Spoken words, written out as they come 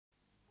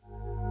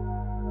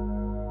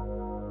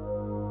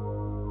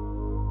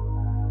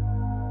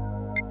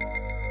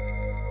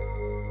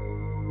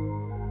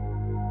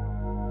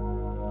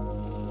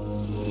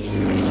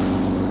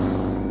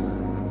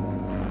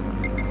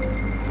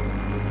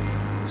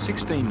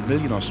16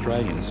 million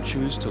Australians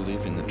choose to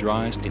live in the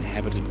driest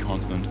inhabited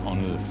continent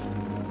on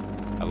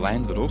Earth, a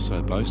land that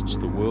also boasts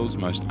the world's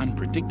most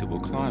unpredictable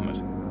climate.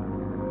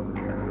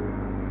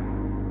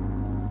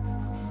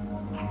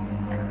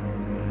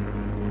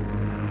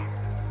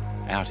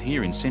 Out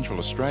here in Central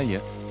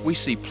Australia, we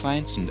see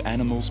plants and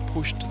animals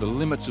pushed to the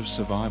limits of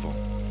survival.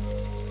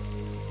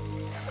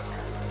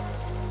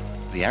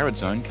 The arid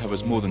zone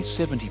covers more than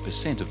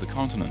 70% of the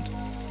continent,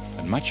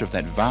 and much of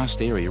that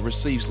vast area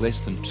receives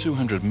less than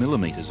 200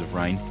 millimetres of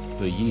rain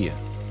per year.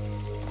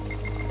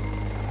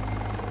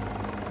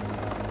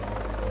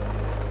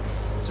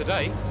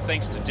 Today,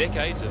 thanks to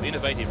decades of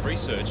innovative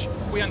research,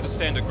 we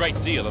understand a great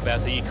deal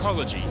about the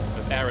ecology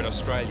of arid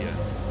Australia,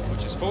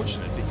 which is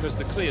fortunate because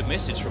the clear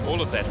message from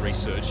all of that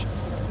research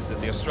is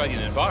that the Australian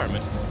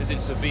environment is in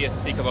severe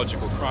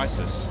ecological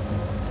crisis.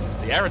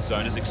 The arid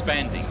zone is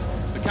expanding.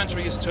 The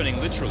country is turning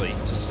literally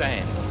to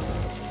sand.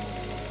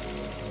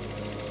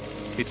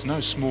 It's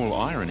no small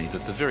irony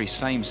that the very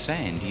same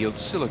sand yields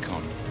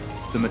silicon,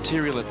 the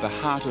material at the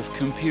heart of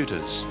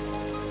computers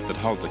that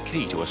hold the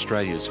key to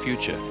Australia's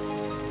future.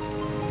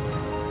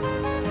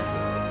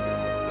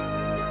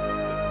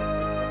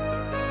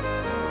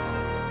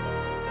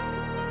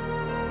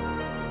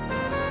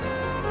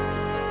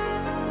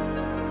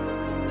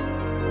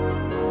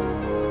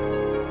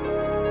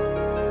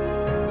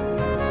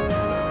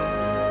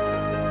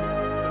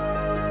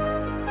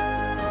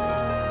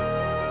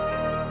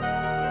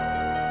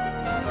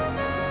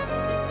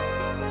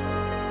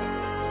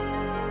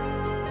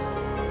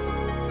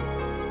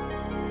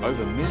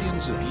 Over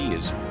millions of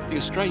years, the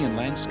Australian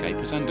landscape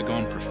has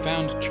undergone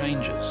profound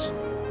changes.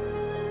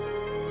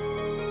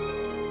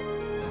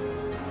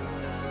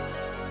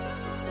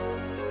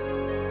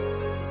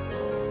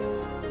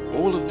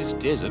 All of this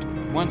desert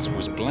once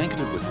was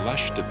blanketed with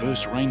lush,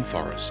 diverse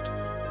rainforest.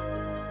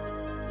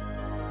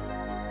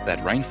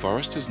 That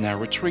rainforest has now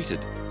retreated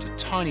to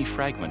tiny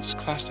fragments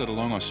clustered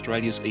along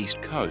Australia's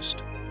east coast,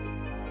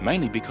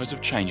 mainly because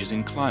of changes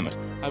in climate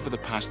over the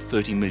past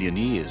 30 million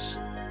years.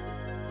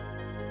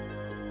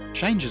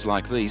 Changes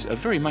like these are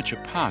very much a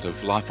part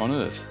of life on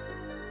Earth,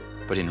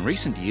 but in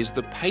recent years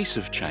the pace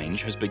of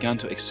change has begun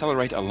to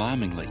accelerate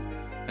alarmingly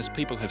as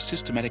people have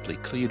systematically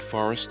cleared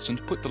forests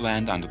and put the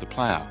land under the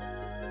plough.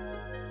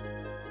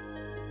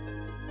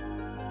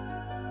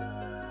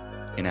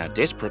 In our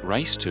desperate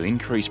race to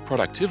increase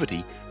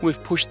productivity,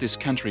 we've pushed this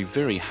country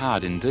very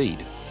hard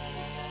indeed.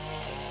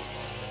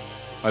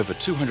 Over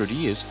 200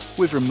 years,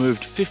 we've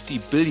removed 50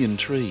 billion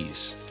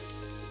trees.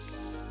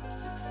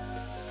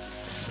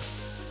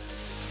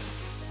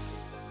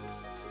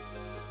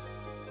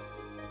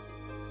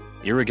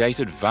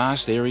 Irrigated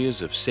vast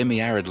areas of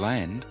semi-arid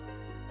land,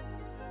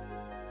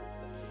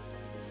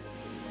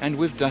 and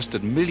we've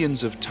dusted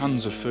millions of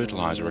tonnes of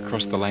fertiliser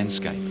across the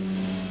landscape.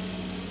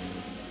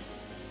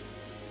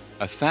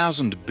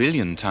 1,000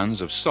 billion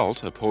tonnes of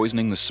salt are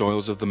poisoning the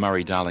soils of the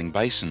Murray-Darling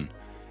Basin,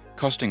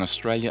 costing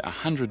Australia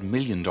 $100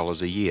 million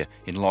a year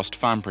in lost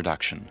farm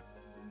production.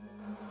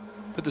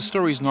 But the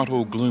story's not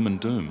all gloom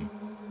and doom.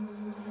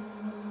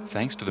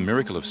 Thanks to the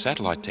miracle of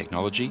satellite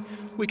technology,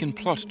 we can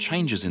plot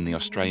changes in the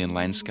Australian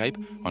landscape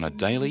on a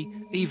daily,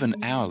 even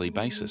hourly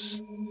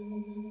basis.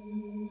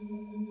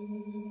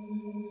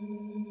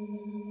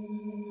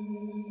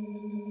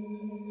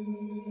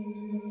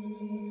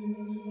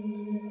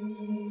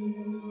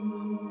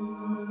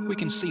 We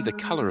can see the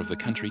colour of the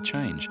country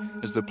change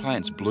as the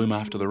plants bloom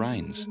after the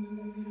rains,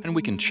 and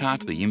we can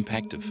chart the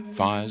impact of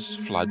fires,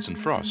 floods and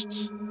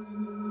frosts.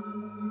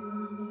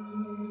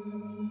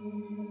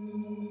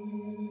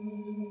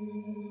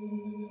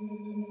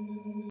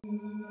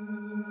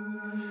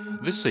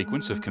 This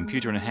sequence of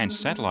computer-enhanced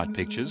satellite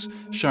pictures,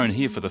 shown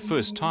here for the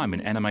first time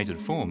in animated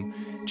form,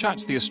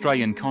 charts the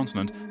Australian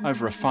continent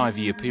over a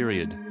 5-year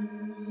period.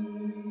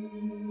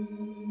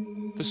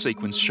 The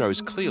sequence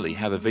shows clearly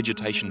how the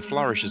vegetation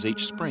flourishes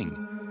each spring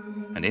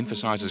and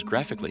emphasises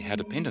graphically how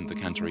dependent the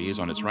country is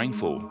on its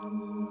rainfall.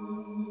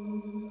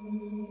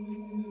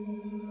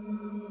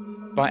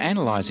 By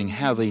analysing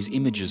how these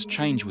images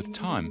change with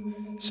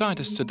time,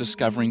 scientists are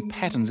discovering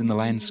patterns in the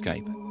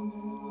landscape.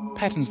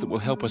 Patterns that will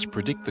help us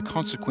predict the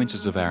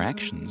consequences of our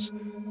actions,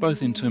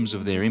 both in terms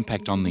of their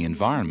impact on the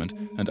environment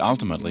and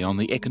ultimately on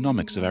the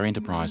economics of our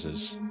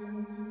enterprises.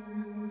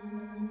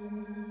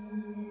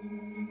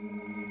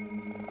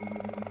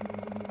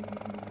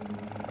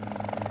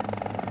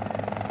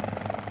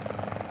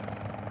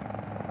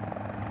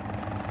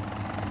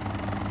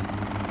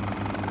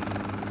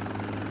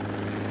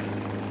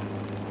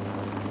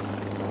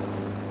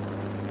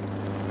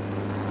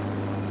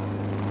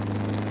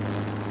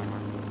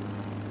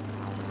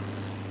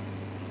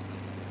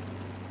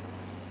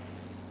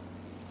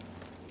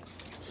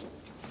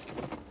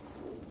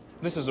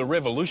 This is a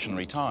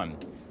revolutionary time.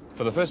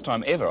 For the first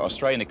time ever,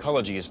 Australian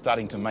ecology is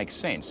starting to make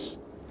sense.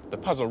 The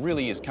puzzle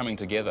really is coming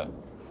together.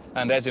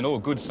 And as in all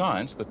good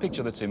science, the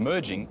picture that's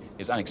emerging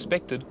is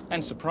unexpected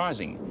and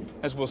surprising,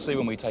 as we'll see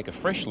when we take a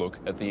fresh look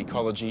at the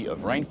ecology of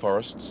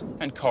rainforests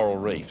and coral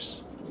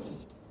reefs.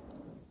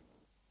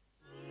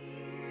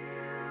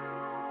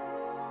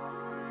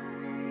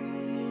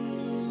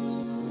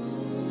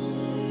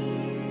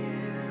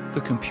 The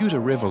computer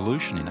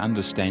revolution in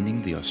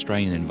understanding the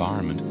Australian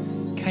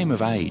environment came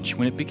of age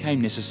when it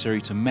became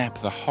necessary to map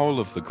the whole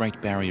of the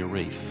Great Barrier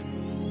Reef.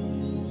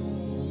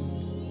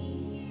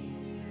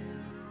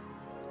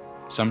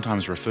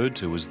 Sometimes referred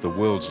to as the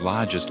world's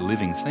largest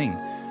living thing,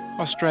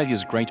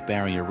 Australia's Great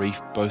Barrier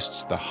Reef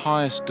boasts the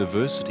highest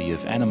diversity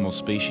of animal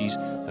species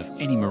of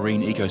any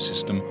marine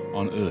ecosystem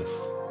on Earth.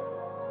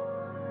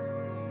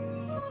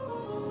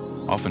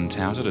 Often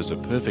touted as a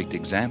perfect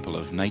example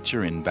of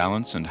nature in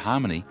balance and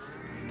harmony,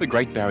 the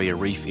Great Barrier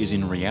Reef is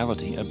in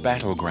reality a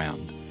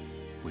battleground,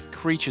 with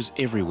creatures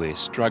everywhere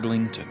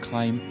struggling to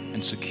claim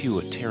and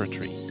secure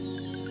territory.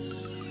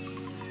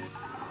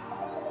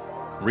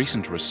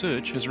 Recent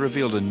research has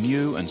revealed a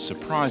new and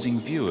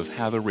surprising view of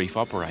how the reef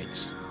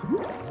operates.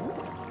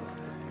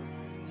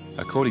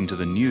 According to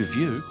the new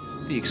view,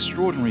 the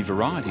extraordinary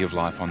variety of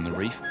life on the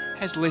reef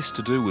has less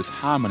to do with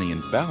harmony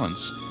and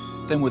balance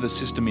than with a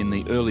system in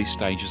the early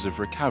stages of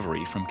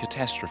recovery from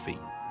catastrophe.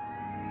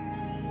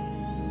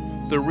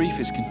 The reef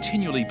is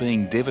continually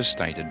being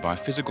devastated by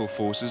physical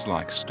forces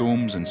like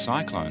storms and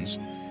cyclones,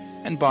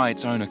 and by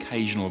its own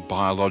occasional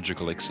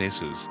biological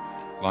excesses,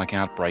 like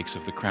outbreaks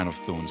of the crown of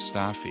thorns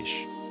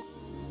starfish.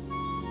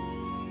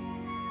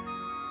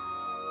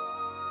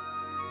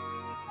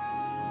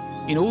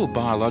 In all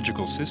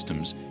biological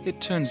systems,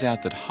 it turns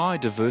out that high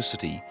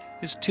diversity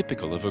is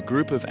typical of a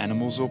group of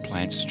animals or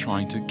plants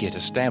trying to get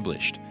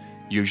established,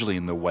 usually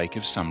in the wake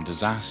of some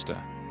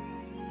disaster.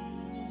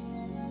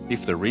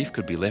 If the reef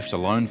could be left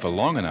alone for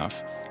long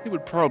enough, it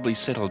would probably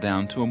settle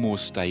down to a more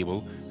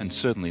stable and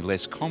certainly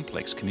less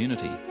complex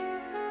community.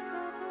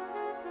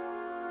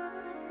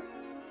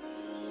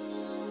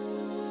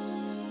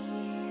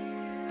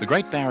 The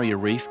Great Barrier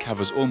Reef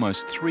covers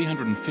almost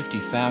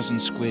 350,000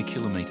 square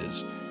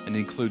kilometres and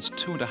includes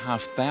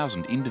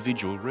 2,500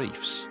 individual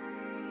reefs.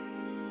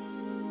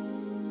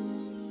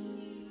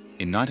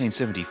 In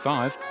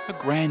 1975, a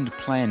grand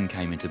plan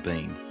came into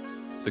being,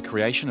 the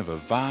creation of a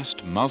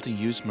vast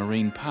multi-use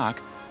marine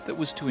park that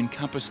was to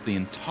encompass the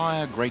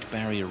entire Great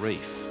Barrier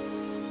Reef.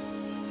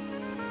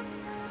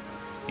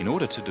 In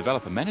order to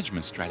develop a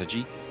management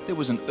strategy, there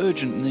was an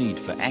urgent need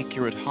for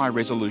accurate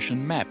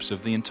high-resolution maps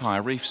of the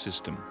entire reef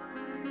system.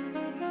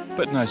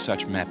 But no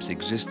such maps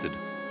existed,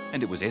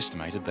 and it was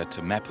estimated that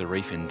to map the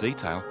reef in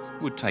detail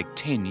would take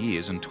 10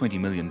 years and $20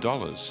 million.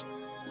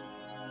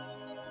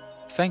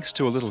 Thanks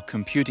to a little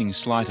computing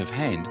sleight of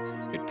hand,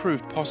 it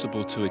proved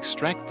possible to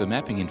extract the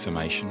mapping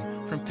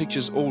information from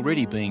pictures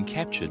already being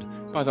captured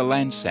by the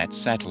Landsat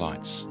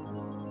satellites.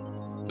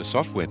 The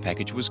software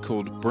package was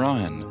called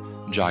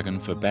BRIAN, jargon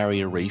for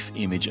Barrier Reef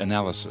Image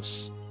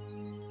Analysis.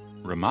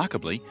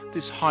 Remarkably,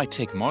 this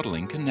high-tech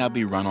modelling can now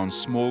be run on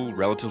small,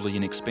 relatively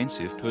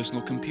inexpensive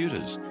personal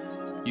computers,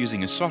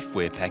 using a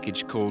software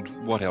package called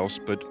what else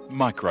but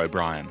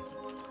MicroBrian.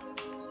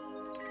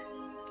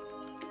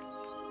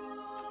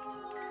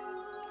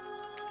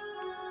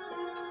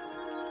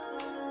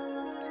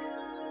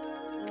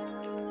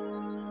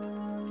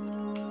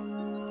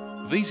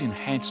 These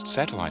enhanced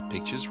satellite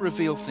pictures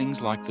reveal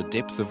things like the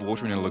depth of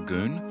water in a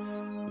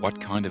lagoon, what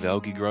kind of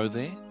algae grow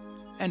there,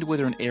 and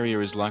whether an area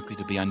is likely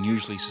to be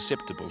unusually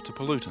susceptible to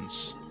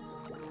pollutants.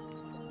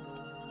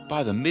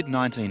 By the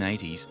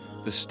mid-1980s,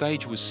 the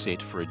stage was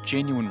set for a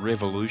genuine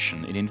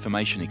revolution in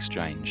information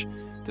exchange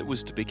that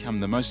was to become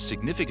the most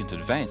significant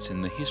advance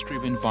in the history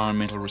of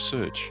environmental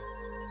research.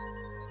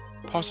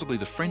 Possibly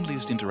the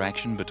friendliest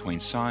interaction between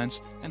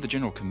science and the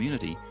general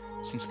community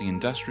since the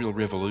Industrial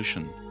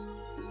Revolution.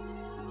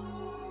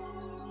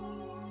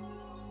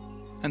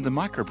 And the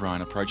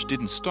MicroBrian approach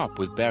didn't stop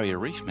with barrier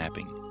reef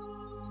mapping.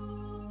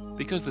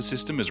 Because the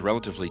system is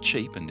relatively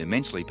cheap and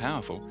immensely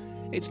powerful,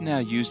 it's now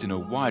used in a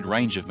wide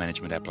range of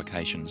management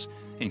applications,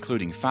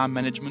 including farm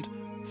management,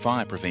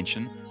 fire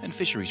prevention, and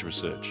fisheries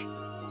research.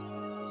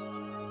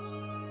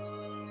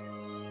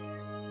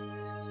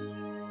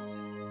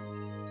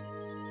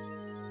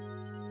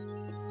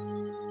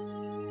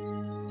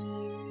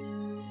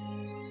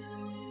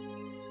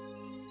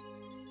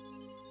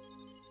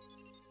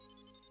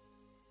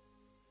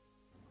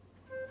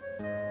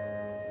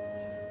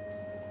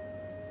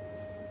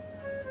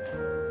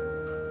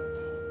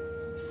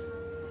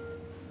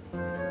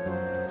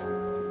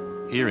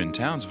 Here in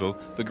Townsville,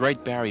 the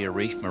Great Barrier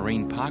Reef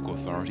Marine Park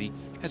Authority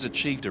has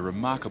achieved a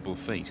remarkable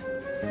feat.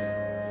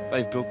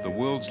 They've built the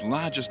world's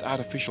largest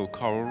artificial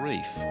coral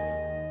reef,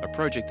 a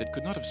project that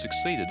could not have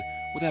succeeded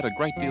without a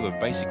great deal of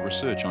basic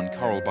research on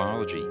coral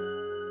biology.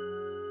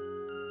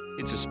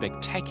 It's a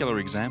spectacular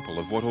example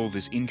of what all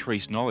this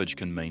increased knowledge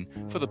can mean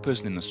for the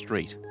person in the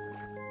street.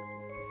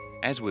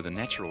 As with a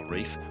natural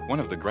reef, one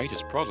of the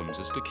greatest problems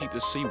is to keep the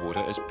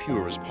seawater as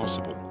pure as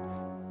possible.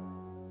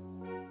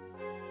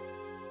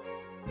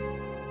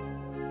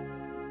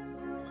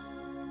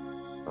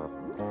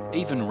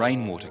 Even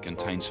rainwater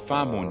contains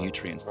far more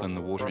nutrients than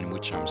the water in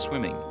which I'm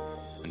swimming,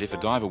 and if a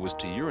diver was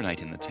to urinate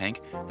in the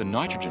tank, the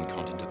nitrogen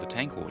content of the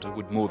tank water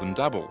would more than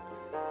double,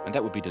 and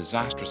that would be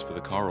disastrous for the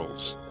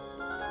corals.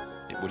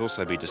 It would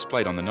also be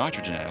displayed on the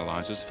nitrogen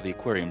analyzers for the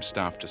aquarium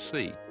staff to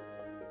see.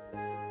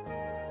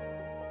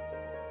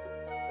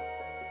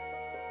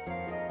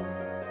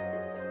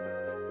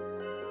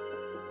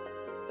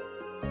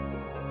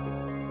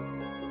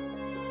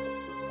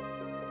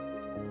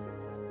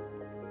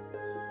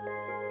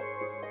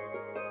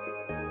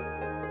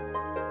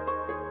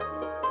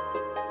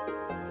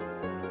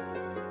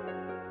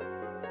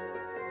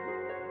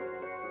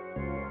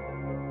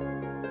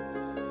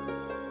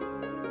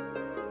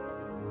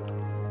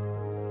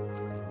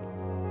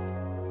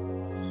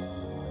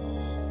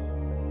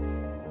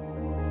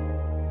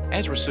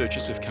 As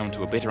researchers have come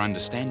to a better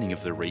understanding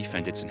of the reef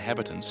and its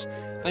inhabitants,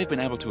 they've been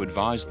able to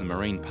advise the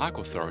Marine Park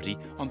Authority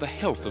on the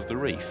health of the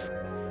reef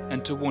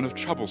and to warn of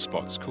trouble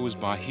spots caused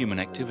by human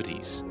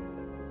activities.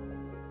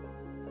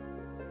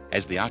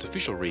 As the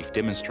artificial reef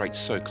demonstrates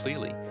so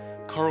clearly,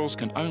 corals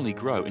can only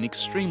grow in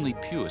extremely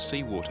pure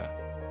seawater.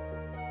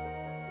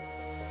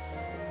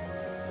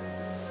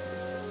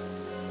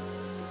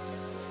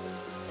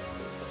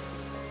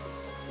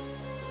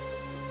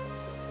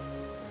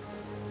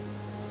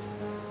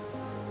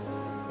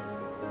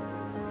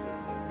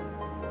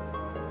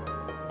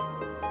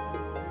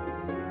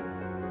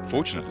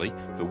 Fortunately,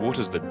 the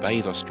waters that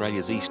bathe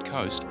Australia's east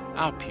coast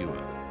are pure.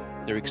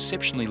 They're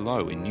exceptionally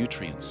low in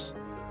nutrients.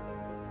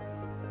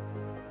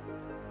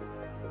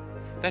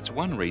 That's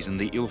one reason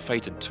the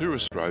ill-fated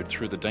tourist road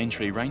through the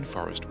Daintree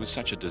rainforest was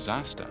such a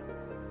disaster.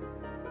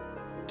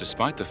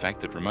 Despite the fact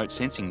that remote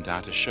sensing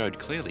data showed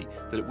clearly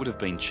that it would have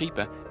been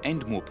cheaper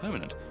and more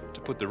permanent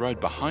to put the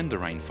road behind the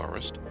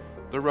rainforest,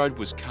 the road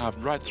was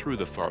carved right through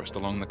the forest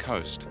along the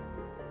coast.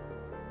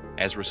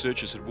 As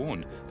researchers had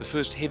warned, the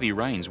first heavy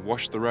rains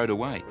washed the road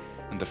away,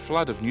 and the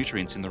flood of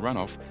nutrients in the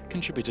runoff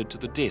contributed to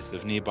the death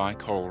of nearby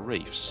coral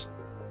reefs.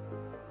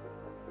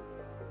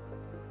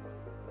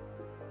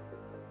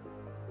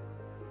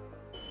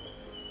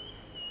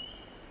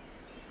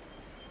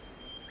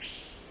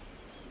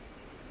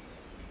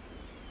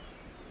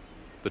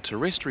 The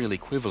terrestrial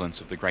equivalents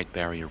of the Great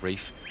Barrier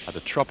Reef are the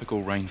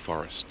tropical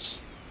rainforests.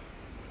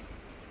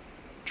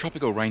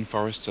 Tropical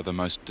rainforests are the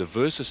most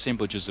diverse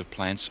assemblages of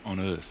plants on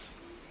Earth.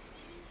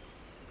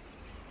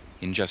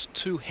 In just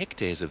 2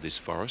 hectares of this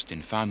forest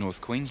in far north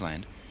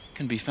Queensland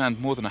can be found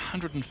more than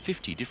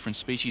 150 different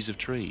species of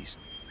trees,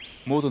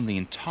 more than the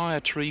entire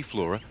tree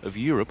flora of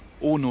Europe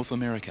or North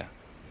America.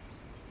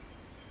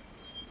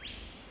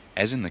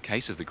 As in the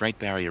case of the Great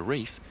Barrier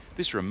Reef,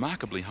 this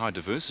remarkably high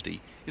diversity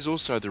is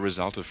also the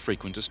result of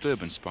frequent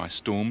disturbance by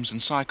storms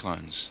and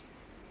cyclones.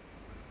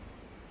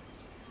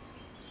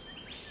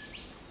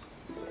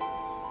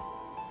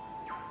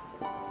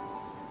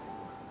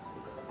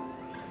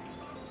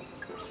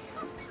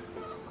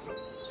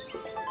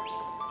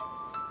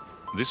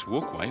 This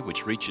walkway,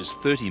 which reaches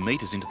 30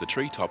 metres into the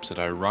treetops at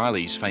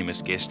O'Reilly's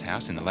famous guest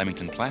house in the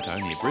Lamington Plateau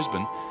near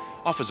Brisbane,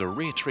 offers a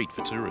rare treat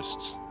for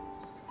tourists.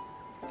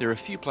 There are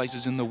few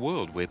places in the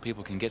world where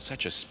people can get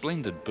such a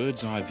splendid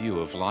bird's-eye view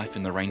of life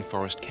in the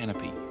rainforest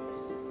canopy.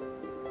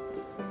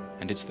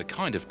 And it's the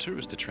kind of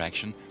tourist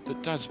attraction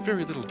that does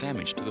very little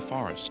damage to the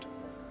forest.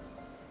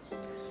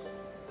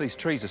 These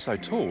trees are so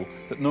tall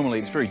that normally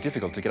it's very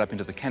difficult to get up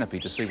into the canopy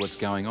to see what's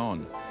going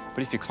on.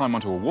 But if you climb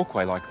onto a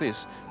walkway like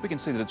this, we can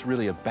see that it's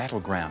really a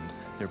battleground.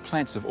 There are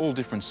plants of all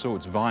different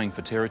sorts vying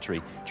for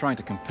territory, trying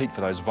to compete for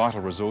those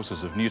vital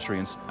resources of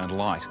nutrients and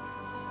light.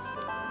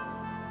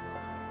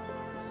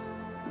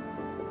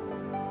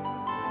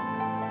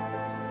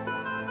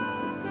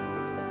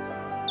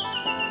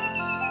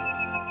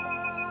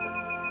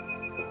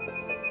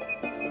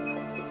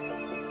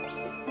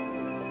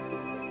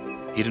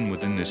 Hidden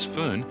within this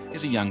fern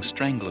is a young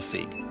strangler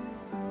fig.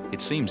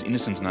 It seems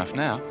innocent enough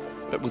now,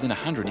 but within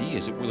 100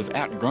 years it will have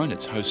outgrown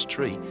its host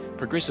tree,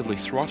 progressively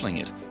throttling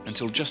it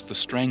until just the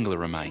strangler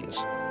remains,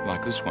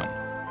 like this one.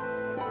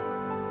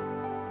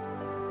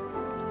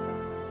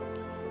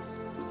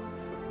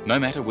 No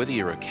matter whether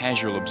you're a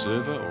casual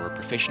observer or a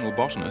professional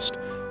botanist,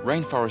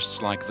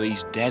 rainforests like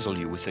these dazzle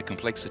you with their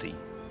complexity.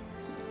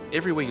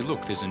 Everywhere you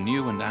look, there's a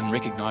new and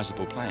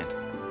unrecognisable plant.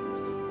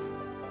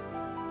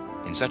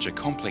 In such a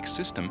complex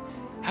system,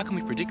 how can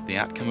we predict the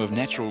outcome of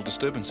natural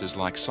disturbances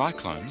like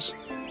cyclones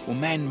or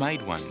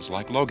man-made ones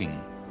like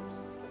logging?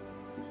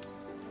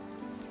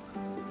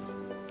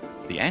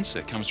 The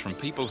answer comes from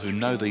people who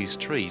know these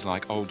trees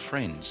like old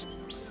friends.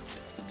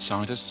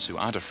 Scientists who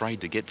aren't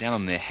afraid to get down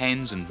on their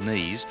hands and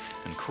knees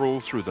and crawl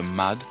through the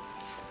mud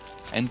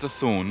and the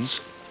thorns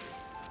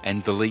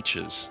and the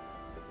leeches.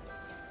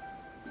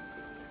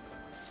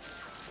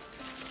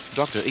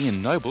 Dr.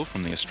 Ian Noble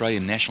from the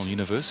Australian National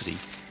University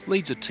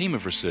leads a team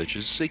of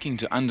researchers seeking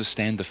to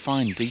understand the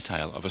fine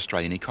detail of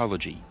Australian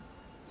ecology.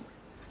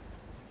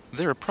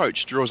 Their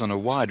approach draws on a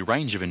wide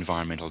range of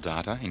environmental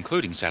data,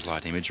 including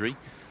satellite imagery,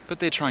 but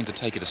they're trying to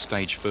take it a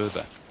stage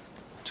further,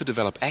 to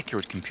develop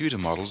accurate computer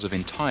models of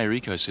entire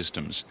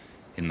ecosystems,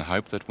 in the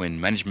hope that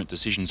when management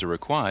decisions are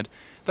required,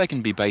 they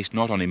can be based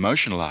not on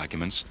emotional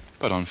arguments,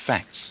 but on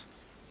facts.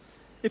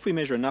 If we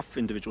measure enough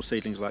individual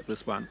seedlings like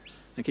this one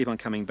and keep on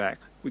coming back,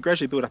 we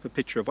gradually build up a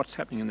picture of what's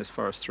happening in this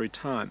forest through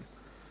time.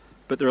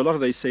 But there are a lot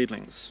of these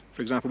seedlings.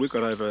 For example, we've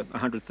got over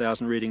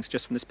 100,000 readings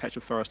just from this patch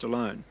of forest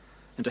alone.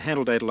 And to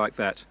handle data like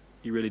that,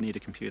 you really need a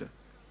computer.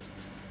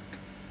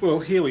 Well,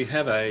 here we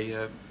have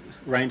a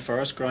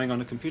rainforest growing on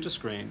a computer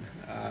screen.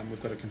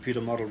 We've got a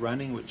computer model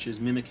running which is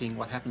mimicking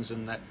what happens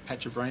in that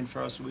patch of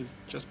rainforest that we've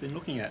just been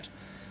looking at.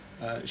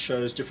 It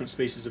shows different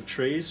species of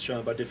trees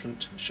shown by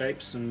different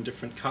shapes and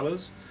different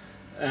colours.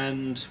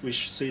 And we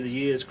see the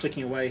years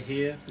clicking away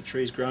here, the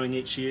trees growing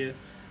each year,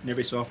 and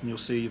every so often you'll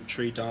see a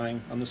tree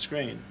dying on the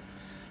screen.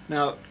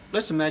 Now,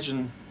 let's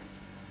imagine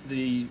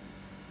the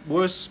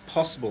worst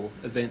possible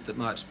event that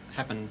might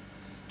happen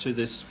to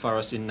this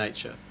forest in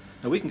nature.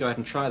 Now we can go ahead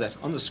and try that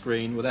on the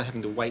screen without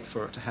having to wait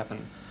for it to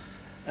happen.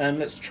 And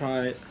let's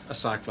try a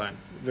cyclone,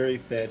 a very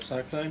bad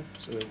cyclone.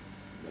 So we'll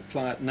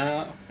apply it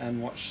now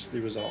and watch the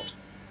result.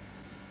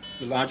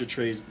 The larger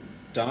trees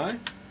die.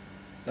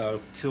 They were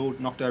killed,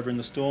 knocked over in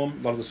the storm.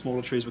 A lot of the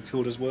smaller trees were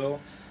killed as well.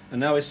 And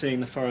now we're seeing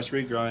the forest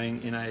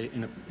regrowing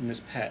in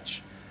this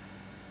patch.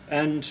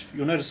 And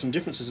you'll notice some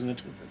differences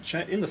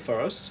in the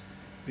forest.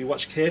 If you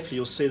watch carefully,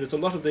 you'll see there's a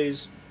lot of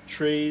these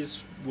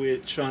trees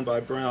shown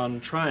by brown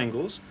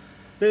triangles.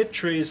 They're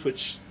trees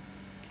which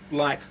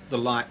like the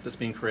light that's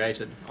been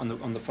created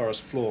on the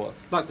forest floor,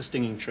 like the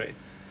stinging tree.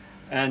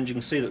 And you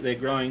can see that they're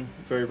growing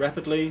very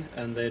rapidly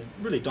and they're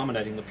really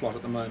dominating the plot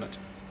at the moment.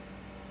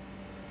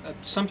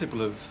 Some people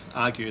have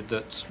argued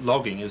that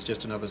logging is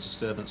just another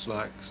disturbance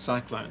like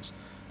cyclones.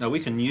 Now we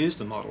can use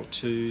the model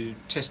to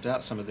test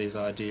out some of these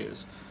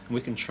ideas, and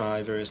we can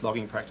try various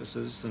logging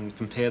practices and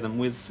compare them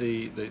with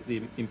the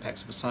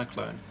impacts of a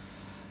cyclone.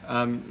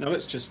 Now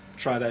let's just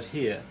try that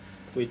here.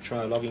 If we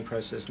try a logging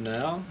process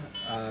now,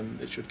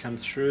 it should come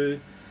through.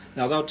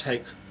 Now they'll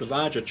take the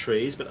larger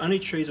trees, but only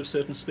trees of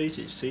certain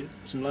species. See,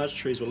 some large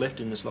trees were left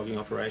in this logging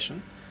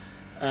operation,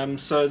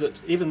 so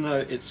that even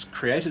though it's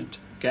created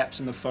gaps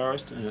in the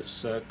forest and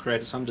it's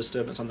created some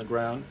disturbance on the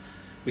ground,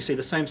 we see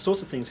the same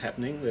sorts of things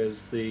happening.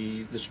 There's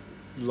the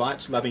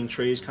light-loving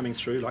trees coming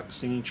through, like the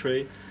stinging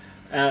tree,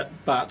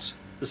 but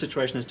the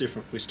situation is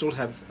different. We still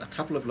have a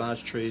couple of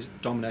large trees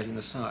dominating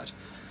the site.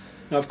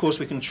 Now, of course,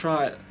 we can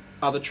try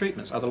other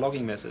treatments, other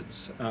logging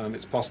methods.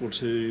 It's possible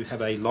to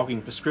have a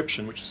logging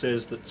prescription which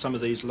says that some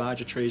of these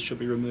larger trees should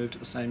be removed at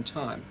the same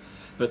time.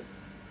 But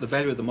the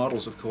value of the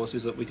models, of course,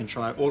 is that we can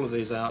try all of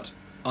these out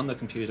on the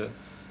computer,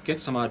 get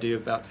some idea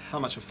about how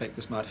much effect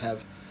this might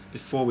have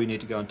before we need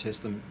to go and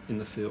test them in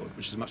the field,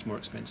 which is much more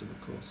expensive,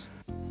 of course.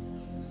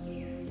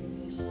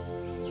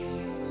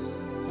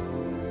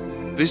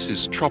 This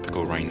is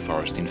tropical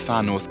rainforest in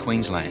far north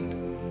Queensland.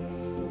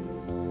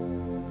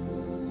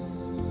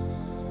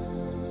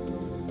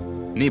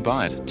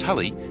 Nearby at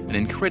Tully, an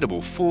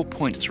incredible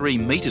 4.3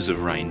 metres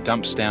of rain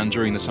dumps down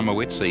during the summer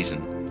wet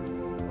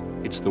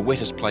season. It's the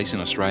wettest place in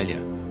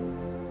Australia.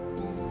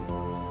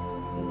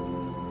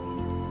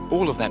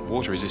 All of that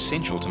water is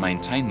essential to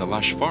maintain the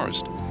lush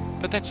forest,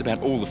 but that's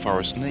about all the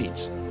forest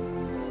needs.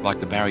 Like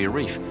the barrier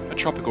reef, a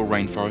tropical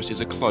rainforest is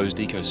a closed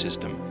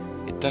ecosystem.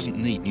 It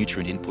doesn't need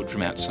nutrient input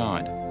from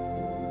outside.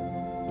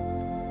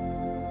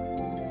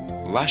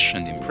 Lush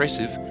and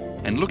impressive,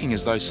 and looking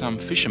as though some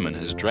fisherman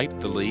has draped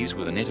the leaves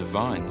with a net of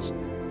vines,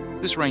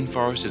 this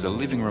rainforest is a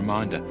living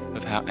reminder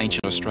of how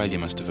ancient Australia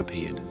must have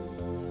appeared.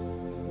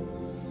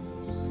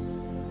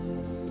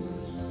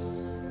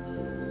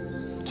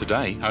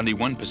 Today, only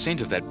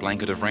 1% of that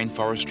blanket of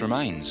rainforest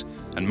remains,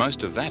 and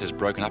most of that is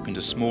broken up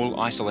into small,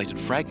 isolated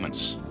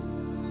fragments.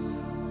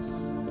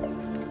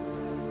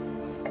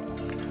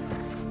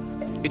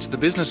 It's the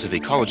business of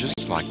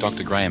ecologists like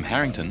Dr. Graham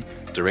Harrington,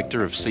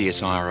 Director of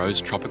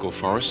CSIRO's Tropical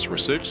Forests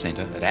Research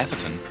Centre at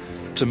Atherton,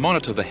 to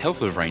monitor the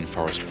health of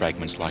rainforest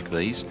fragments like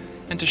these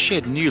and to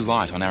shed new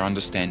light on our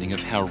understanding of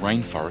how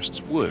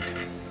rainforests work.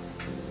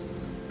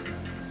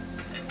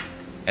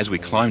 As we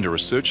climbed a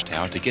research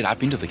tower to get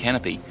up into the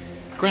canopy,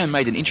 Graham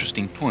made an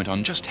interesting point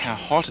on just how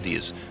hot it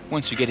is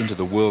once you get into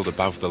the world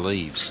above the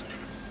leaves.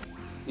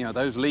 You know,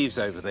 those leaves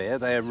over there,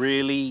 they're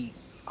really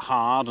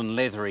hard and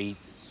leathery,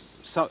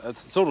 a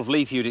sort of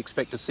leaf you'd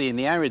expect to see in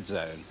the arid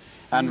zone.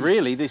 And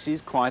really, this is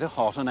quite a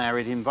hot and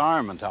arid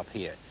environment up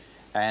here.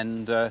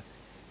 And,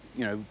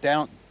 you know,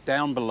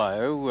 down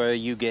below,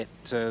 you get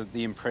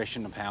the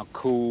impression of how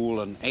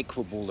cool and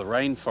equable the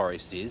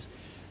rainforest is.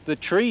 The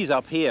trees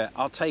up here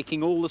are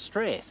taking all the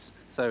stress.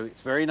 So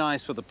it's very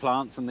nice for the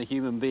plants and the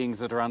human beings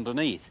that are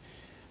underneath.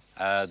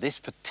 This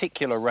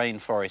particular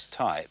rainforest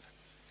type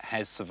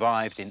has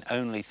survived in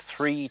only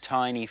 3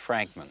 tiny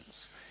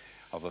fragments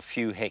of a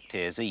few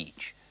hectares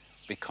each,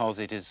 because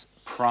it is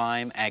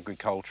prime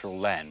agricultural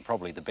land,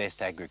 probably the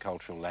best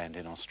agricultural land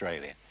in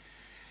Australia.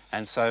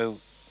 And so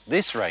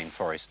this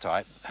rainforest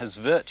type has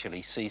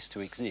virtually ceased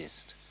to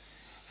exist.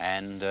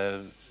 And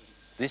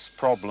this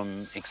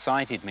problem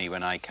excited me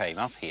when I came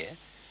up here,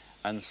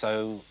 and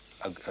so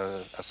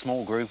a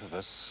small group of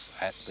us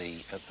at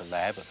the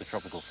lab at the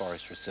Tropical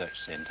Forest Research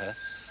Centre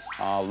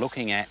are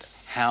looking at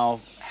how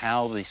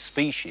the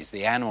species,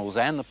 the animals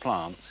and the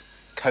plants,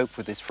 cope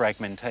with this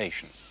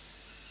fragmentation.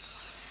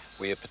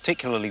 We are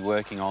particularly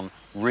working on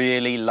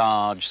really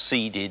large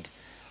seeded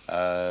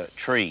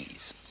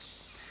trees.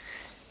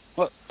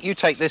 Well, you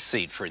take this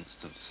seed, for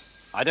instance.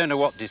 I don't know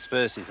what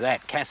disperses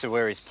that.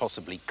 Cassowaries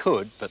possibly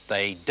could, but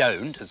they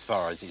don't, as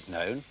far as is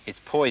known. It's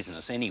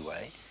poisonous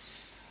anyway.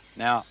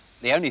 Now,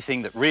 the only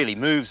thing that really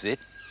moves it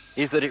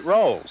is that it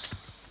rolls.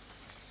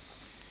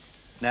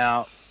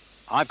 Now,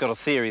 I've got a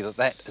theory that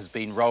that has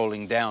been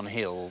rolling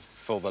downhill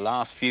for the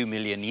last few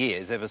million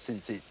years, ever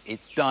since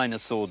its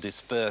dinosaur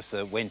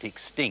disperser went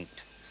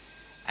extinct.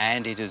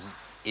 And it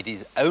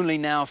is only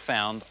now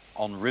found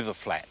on river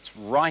flats,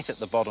 right at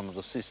the bottom of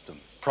the system.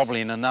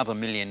 Probably in another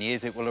million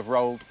years it will have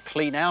rolled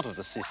clean out of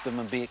the system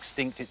and be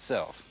extinct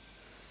itself.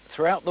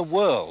 Throughout the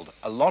world,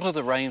 a lot of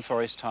the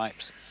rainforest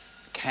types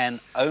can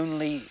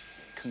only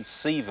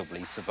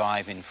conceivably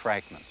survive in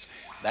fragments.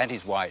 That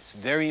is why it's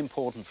very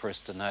important for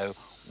us to know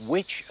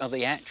which are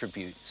the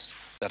attributes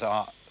that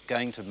are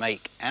going to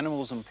make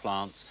animals and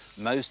plants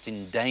most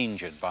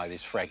endangered by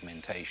this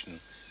fragmentation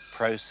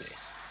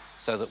process,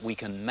 so that we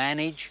can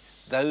manage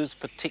those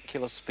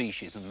particular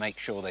species and make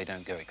sure they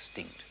don't go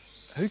extinct.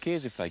 Who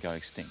cares if they go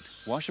extinct?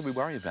 Why should we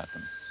worry about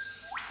them?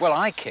 Well,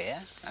 I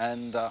care,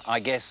 and I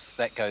guess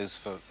that goes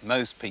for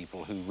most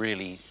people who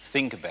really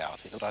think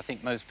about it. But I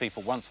think most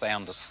people, once they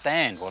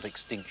understand what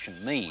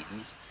extinction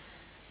means,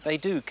 they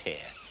do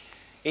care.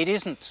 It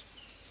isn't,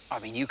 I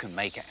mean, you can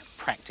make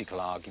practical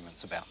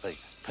arguments about the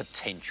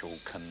potential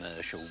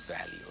commercial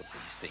value of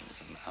these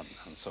things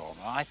and so on.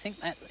 I think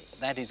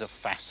that is a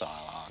facile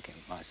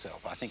argument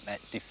myself. I think that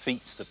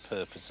defeats the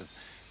purpose of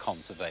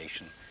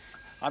conservation.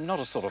 I'm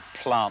not a sort of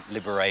plant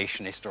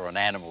liberationist or an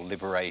animal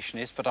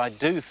liberationist, but I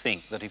do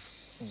think that if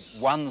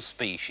one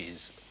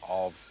species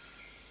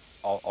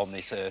on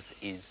this earth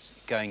is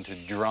going to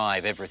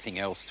drive everything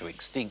else to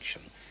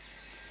extinction,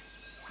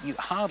 you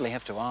hardly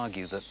have to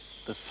argue that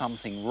there's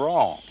something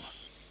wrong.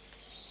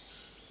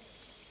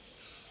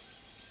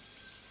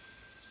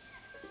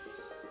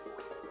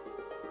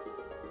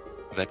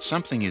 That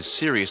something is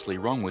seriously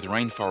wrong with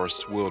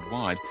rainforests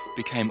worldwide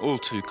became all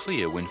too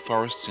clear when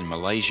forests in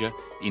Malaysia,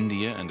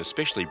 India and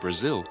especially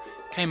Brazil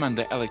came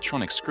under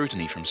electronic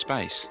scrutiny from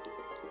space.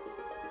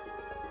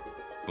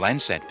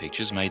 Landsat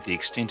pictures made the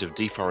extent of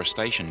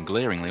deforestation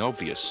glaringly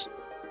obvious.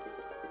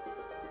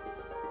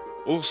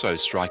 Also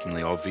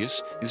strikingly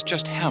obvious is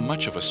just how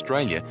much of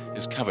Australia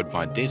is covered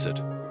by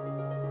desert.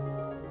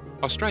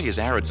 Australia's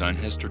arid zone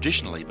has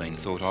traditionally been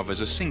thought of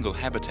as a single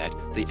habitat,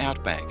 the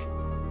outback.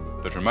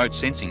 But remote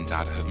sensing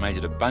data have made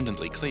it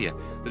abundantly clear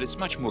that it's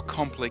much more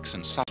complex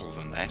and subtle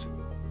than that.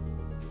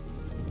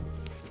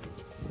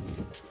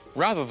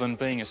 Rather than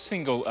being a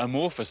single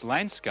amorphous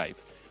landscape,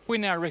 we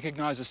now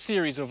recognise a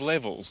series of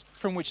levels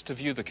from which to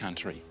view the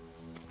country.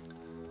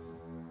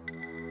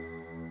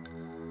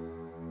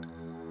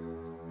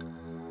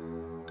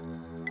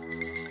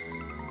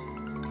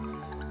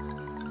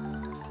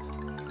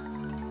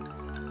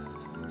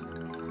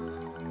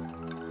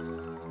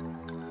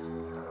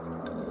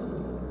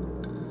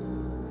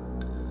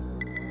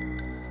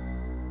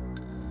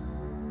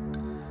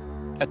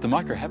 At the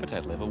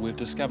microhabitat level, we've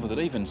discovered that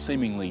even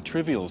seemingly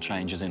trivial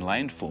changes in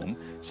landform,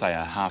 say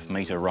a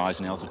half-metre rise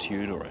in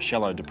altitude or a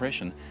shallow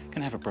depression,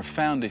 can have a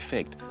profound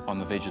effect on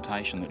the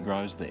vegetation that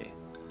grows there.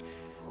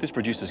 This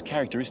produces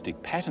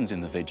characteristic patterns in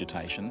the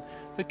vegetation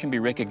that can be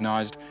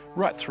recognised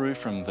right through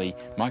from the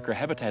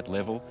microhabitat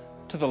level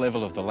to the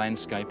level of the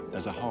landscape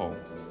as a whole.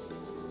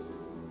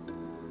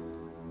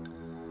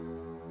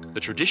 The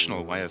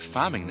traditional way of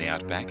farming the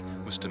outback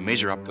was to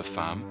measure up the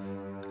farm,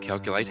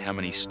 calculate how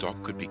many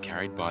stock could be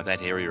carried by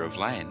that area of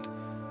land,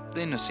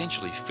 then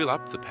essentially fill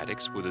up the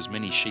paddocks with as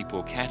many sheep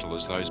or cattle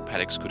as those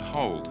paddocks could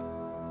hold.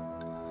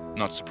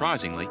 Not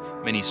surprisingly,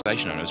 many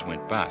station owners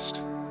went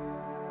bust.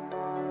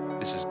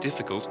 This is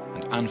difficult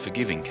and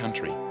unforgiving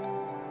country.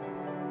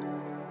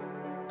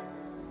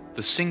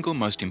 The single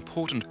most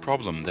important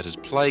problem that has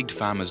plagued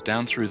farmers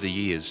down through the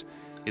years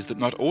is that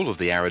not all of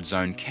the arid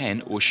zone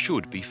can or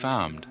should be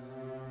farmed.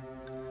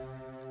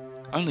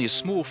 Only a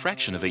small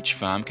fraction of each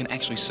farm can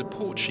actually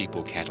support sheep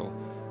or cattle,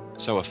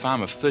 so a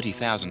farm of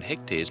 30,000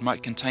 hectares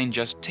might contain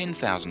just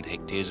 10,000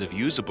 hectares of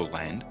usable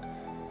land,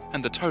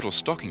 and the total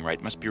stocking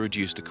rate must be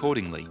reduced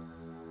accordingly.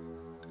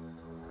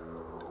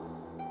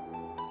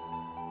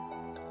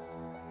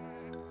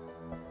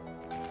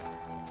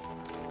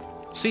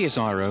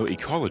 CSIRO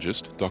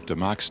ecologist Dr.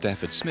 Mark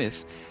Stafford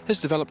Smith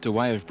has developed a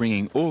way of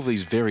bringing all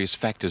these various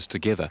factors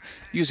together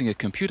using a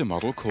computer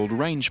model called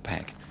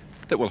RangePack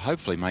that will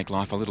hopefully make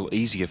life a little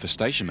easier for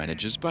station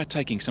managers by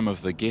taking some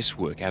of the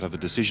guesswork out of the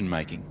decision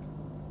making.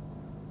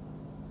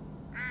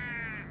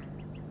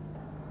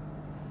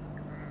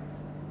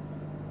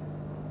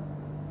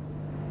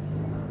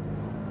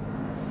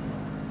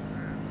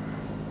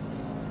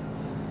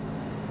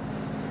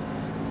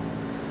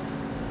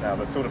 Now,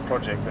 the sort of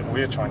project that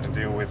we're trying to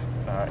deal with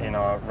in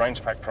our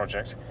RangePack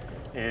project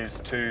is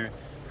to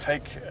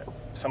take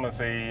some of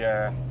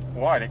the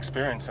wide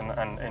experience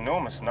and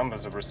enormous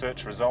numbers of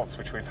research results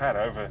which we've had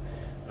over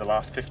the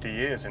last 50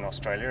 years in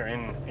Australia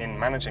in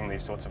managing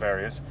these sorts of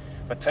areas,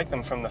 but take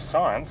them from the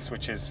science,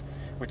 which is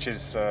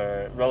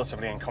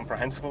relatively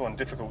incomprehensible and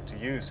difficult to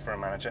use for a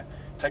manager,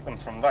 take them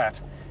from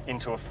that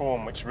into a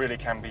form which really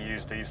can be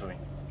used easily.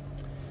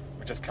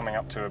 We're just coming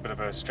up to a bit of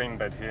a stream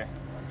bed here.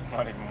 You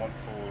might even want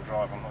four-wheel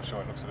drive, I'm not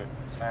sure, it looks a bit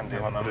sandy.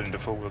 I might put it into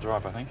four-wheel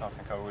drive, I think. I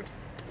think I would.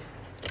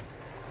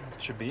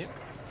 Should be it.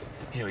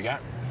 Here we go.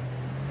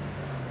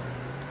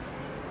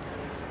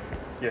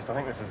 Yes, I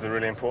think this is the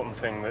really important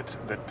thing,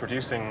 that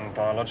producing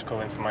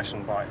biological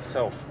information by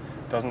itself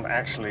doesn't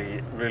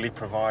actually really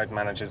provide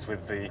managers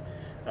with the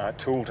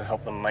tool to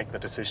help them make the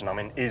decision. I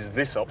mean, is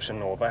this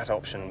option or that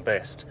option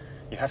best?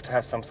 you have to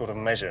have some sort of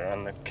measure,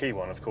 and the key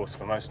one, of course,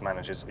 for most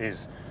managers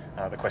is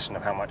the question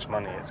of how much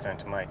money it's going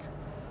to make.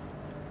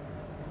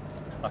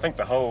 I think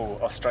the whole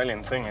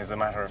Australian thing is a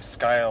matter of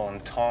scale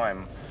and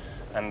time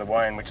and the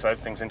way in which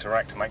those things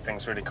interact to make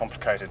things really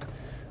complicated.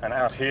 And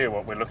out here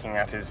what we're looking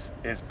at is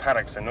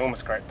paddocks,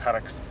 enormous great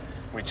paddocks,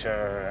 which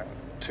are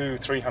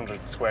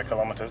 200-300 square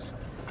kilometres.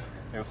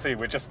 You'll see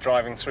we're just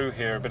driving through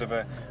here a bit of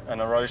an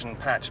erosion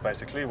patch,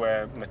 basically,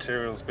 where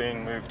material's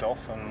being moved off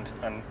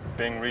and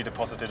being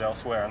redeposited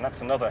elsewhere. And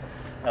that's another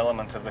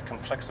element of the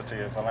complexity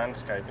of the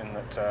landscape, in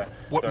that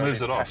What there are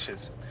moves these it off?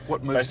 patches.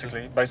 What moves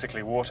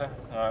Basically water.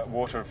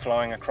 Water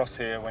flowing across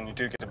here when you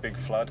do get a big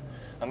flood.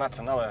 And that's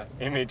another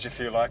image, if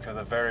you like, of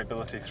the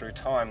variability through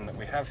time that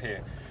we have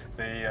here.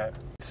 The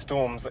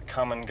storms that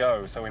come and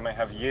go. So we may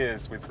have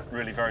years with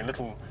really very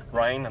little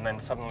rain, and then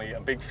suddenly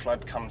a big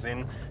flood comes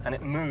in and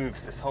it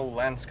moves this whole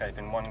landscape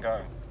in one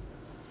go.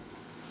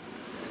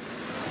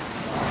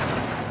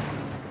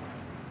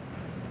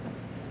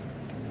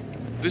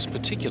 This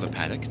particular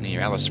paddock near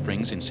Alice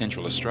Springs in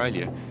Central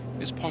Australia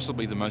is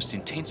possibly the most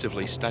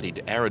intensively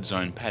studied arid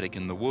zone paddock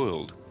in the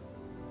world.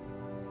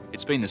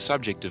 It's been the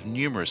subject of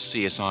numerous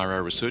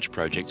CSIRO research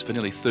projects for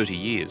nearly 30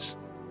 years.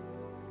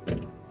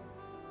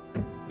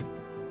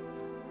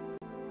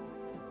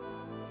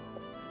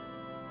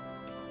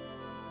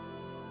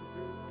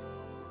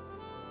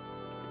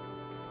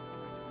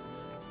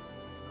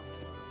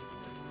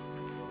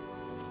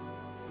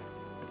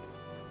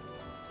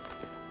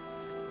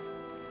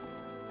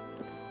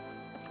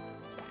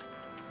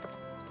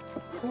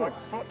 Looks like a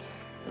spot.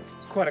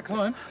 Quite a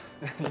climb.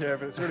 Yeah,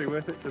 but it's really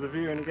worth it for the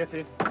view when you get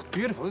here. It's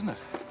beautiful, isn't it?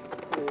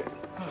 Yeah.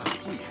 Oh,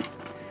 gee.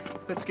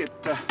 Let's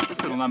get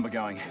this little number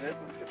going. Yeah,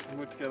 let's get some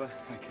wood together.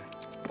 Okay.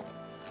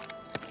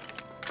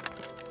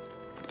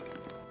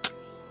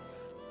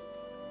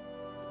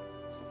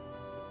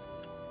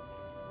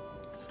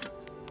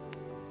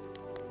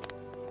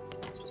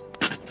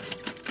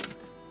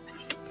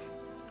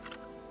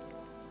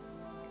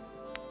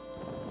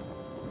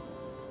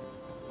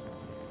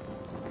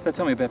 So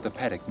tell me about the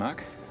paddock,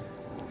 Mark.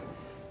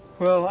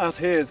 Well, out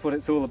here is what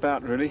it's all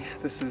about, really.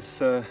 This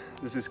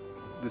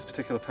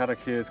particular paddock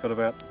here has got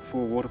about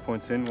 4 water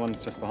points in.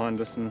 One's just behind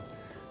us, and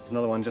there's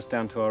another one just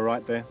down to our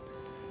right there,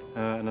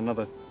 and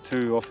another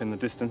 2 off in the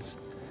distance,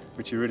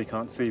 which you really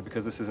can't see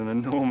because this is an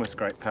enormous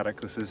great paddock.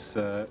 This is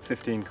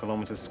 15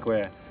 kilometres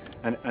square,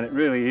 and it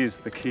really is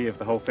the key of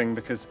the whole thing,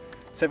 because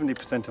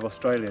 70% of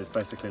Australia is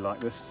basically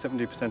like this.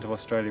 70% of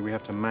Australia we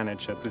have to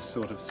manage at this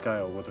sort of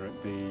scale, whether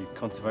it be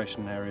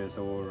conservation areas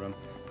or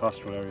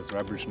pastoral areas or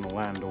Aboriginal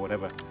land or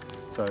whatever.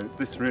 So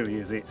this really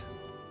is it.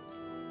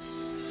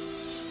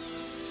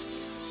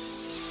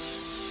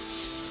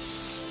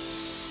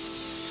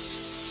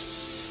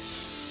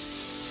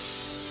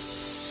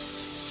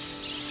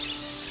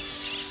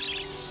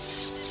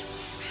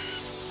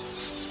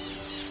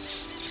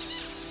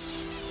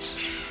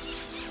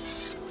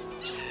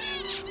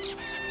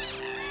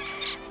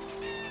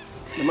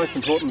 The most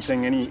important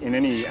thing in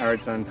any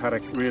arid zone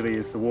paddock really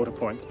is the water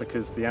points,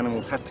 because the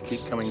animals have to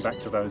keep coming back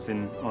to those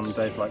on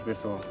days like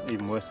this, or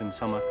even worse in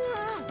summer,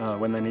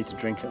 when they need to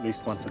drink at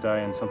least once a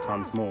day and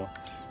sometimes more.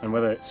 And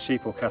whether it's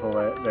sheep or cattle,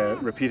 they're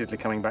repeatedly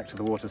coming back to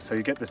the waters, so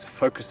you get this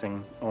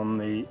focusing on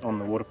the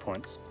water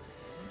points.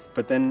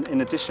 But then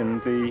in addition,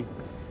 the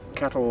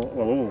cattle,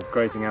 well, all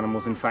grazing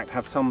animals in fact,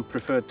 have some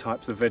preferred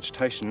types of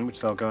vegetation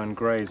which they'll go and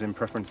graze in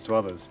preference to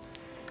others.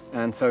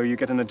 And so you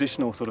get an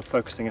additional sort of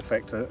focusing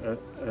effect, a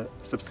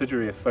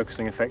subsidiary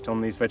focusing effect on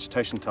these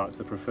vegetation types,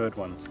 the preferred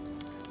ones.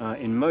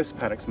 In most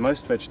paddocks,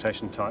 most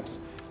vegetation types,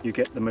 you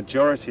get the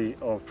majority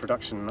of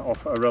production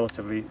off a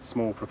relatively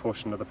small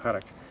proportion of the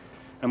paddock.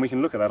 And we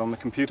can look at that on the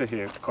computer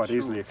here quite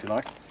easily, if you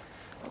like.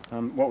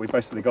 What we've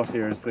basically got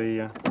here is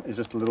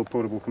just a little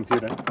portable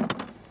computer.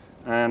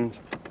 And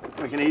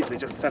we can easily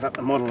just set up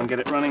the model and get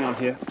it running on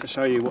here to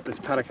show you what this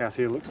paddock out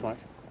here looks like.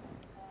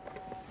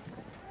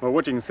 Well,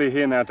 what you can see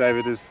here now,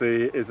 David, is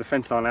the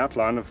fence line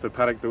outline of the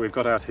paddock that we've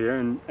got out here,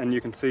 and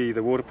you can see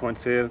the water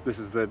points here. This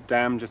is the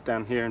dam just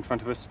down here in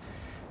front of us.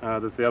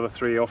 There's the other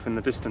 3 off in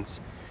the distance.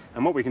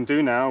 And what we can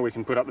do now, we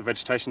can put up the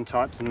vegetation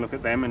types and look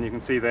at them, and you can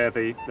see there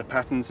the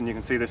patterns, and you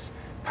can see this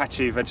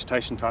patchy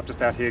vegetation type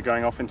just out here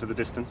going off into the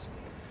distance.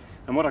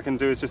 And what I can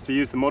do is just to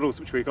use the models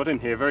which we got in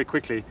here very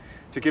quickly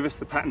to give us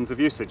the patterns of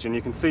usage. And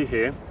you can see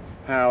here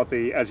how,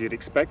 as you'd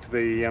expect,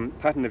 the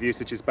pattern of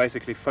usage is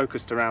basically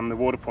focused around the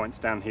water points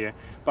down here,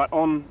 but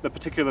on the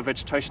particular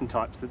vegetation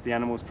types that the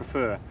animals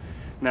prefer.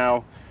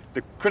 Now,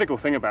 the critical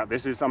thing about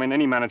this is, I mean,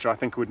 any manager I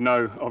think would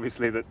know,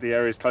 obviously, that the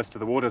areas close to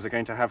the waters are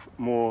going to have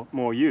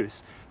more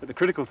use. But the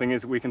critical thing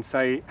is we can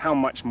say how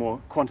much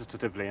more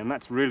quantitatively, and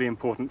that's really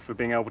important for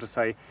being able to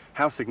say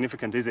how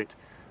significant is it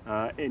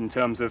in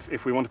terms of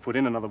if we want to put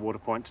in another water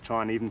point to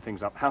try and even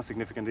things up. How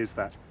significant is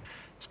that?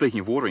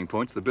 Speaking of watering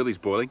points, the billy's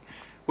boiling.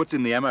 What's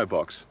in the ammo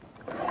box?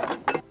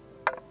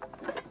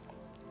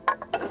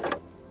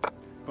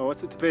 Well,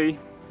 what's it to be?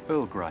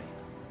 Earl Grey.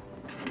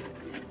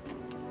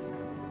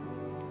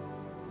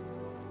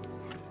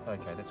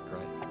 Okay, that's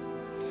great.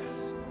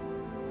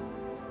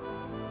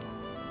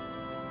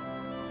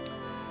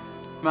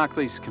 Mark,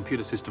 these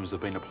computer systems have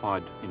been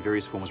applied in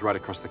various forms right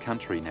across the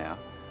country now.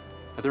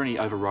 Are there any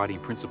overriding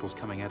principles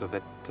coming out of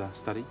that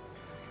study?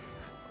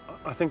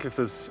 I think if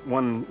there's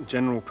one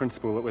general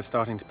principle that we're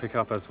starting to pick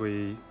up as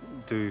we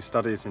do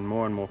studies in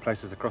more and more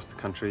places across the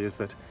country is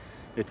that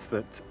it's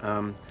that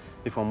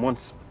if one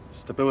wants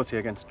stability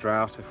against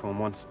drought, if one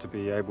wants to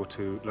be able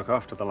to look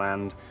after the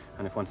land,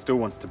 and if one still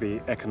wants to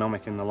be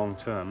economic in the long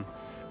term,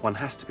 one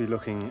has to be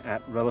looking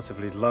at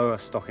relatively lower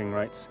stocking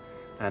rates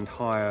and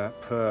higher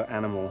per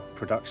animal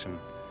production.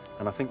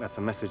 And I think that's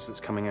a message that's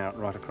coming out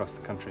right across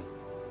the country.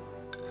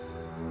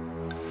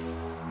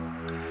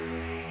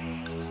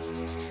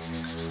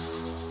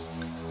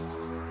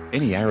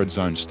 Any arid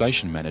zone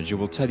station manager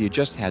will tell you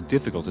just how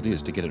difficult it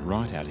is to get it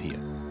right out here.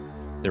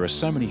 There are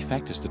so many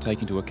factors to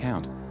take into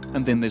account,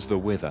 and then there's the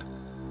weather.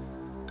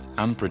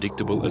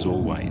 Unpredictable as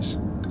always.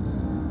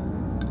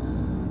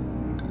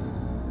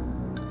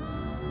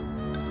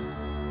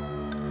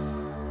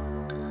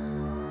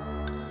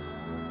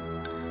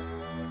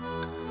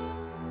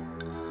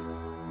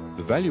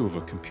 The value of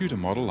a computer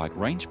model like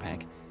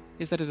RangePack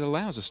is that it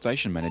allows a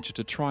station manager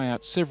to try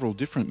out several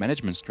different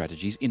management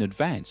strategies in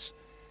advance,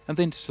 and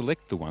then to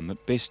select the one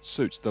that best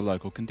suits the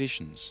local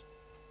conditions.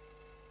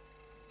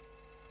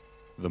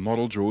 The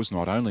model draws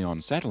not only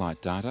on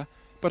satellite data,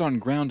 but on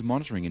ground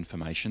monitoring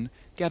information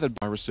gathered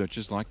by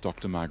researchers like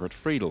Dr. Margaret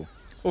Friedel,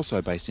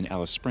 also based in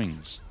Alice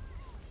Springs.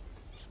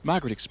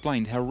 Margaret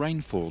explained how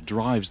rainfall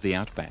drives the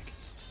outback.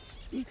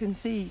 You can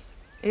see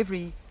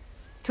every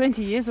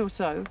 20 years or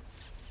so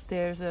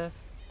there's a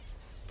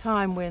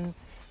time when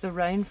the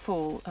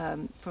rainfall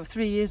for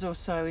 3 years or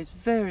so is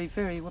very,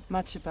 very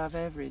much above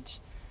average.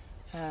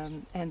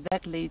 And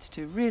that leads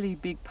to really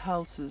big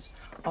pulses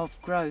of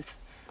growth.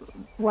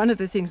 One of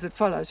the things that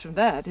follows from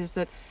that is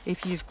that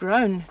if you've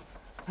grown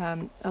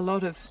a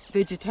lot of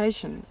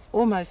vegetation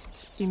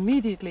almost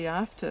immediately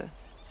after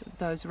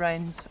those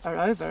rains are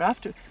over,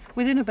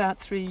 within about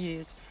 3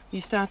 years, you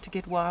start to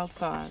get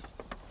wildfires.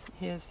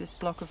 Here's this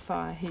block of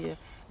fire here,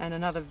 and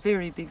another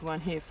very big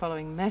one here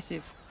following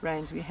massive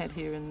rains we had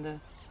here in the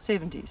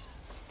 70s.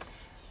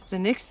 The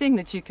next thing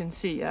that you can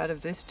see out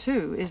of this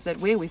too is that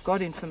where we've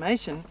got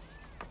information,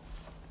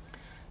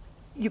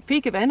 your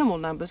peak of animal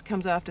numbers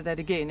comes after that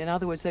again. In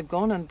other words, they've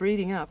gone on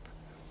breeding up.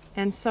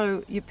 And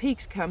so your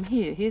peaks come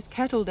here. Here's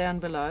cattle down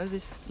below,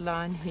 this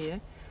line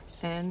here,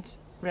 and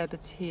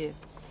rabbits here.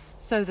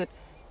 So that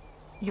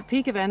your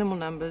peak of animal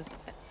numbers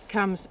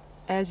comes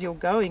as you're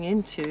going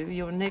into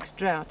your next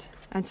drought.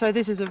 And so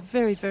this is a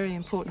very, very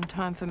important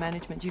time for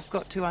management. You've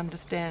got to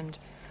understand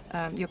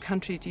your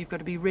country, you've got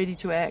to be ready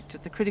to act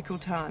at the critical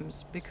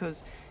times,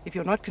 because if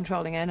you're not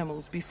controlling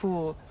animals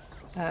before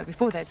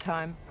that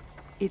time,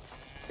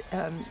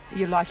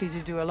 you're likely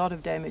to do a lot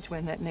of damage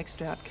when that next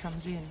drought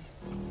comes in.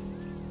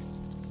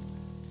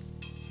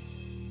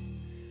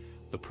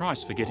 The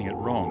price for getting it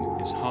wrong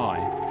is high.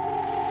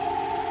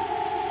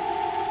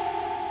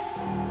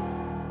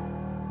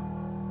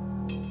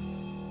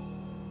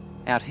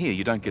 Out here,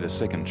 you don't get a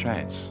second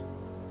chance.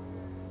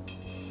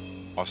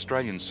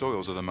 Australian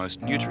soils are the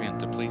most nutrient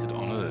depleted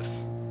on Earth,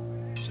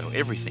 so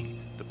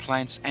everything, the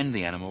plants and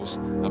the animals,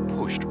 are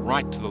pushed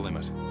right to the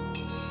limit.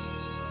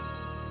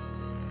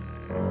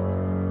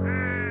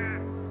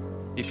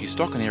 If you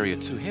stock an area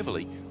too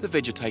heavily, the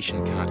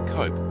vegetation can't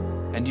cope,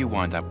 and you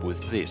wind up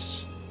with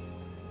this.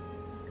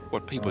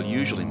 What people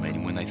usually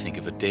mean when they think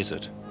of a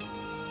desert.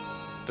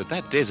 But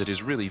that desert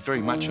is really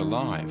very much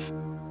alive,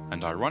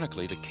 and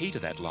ironically the key to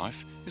that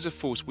life is a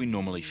force we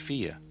normally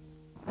fear: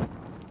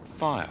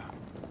 fire.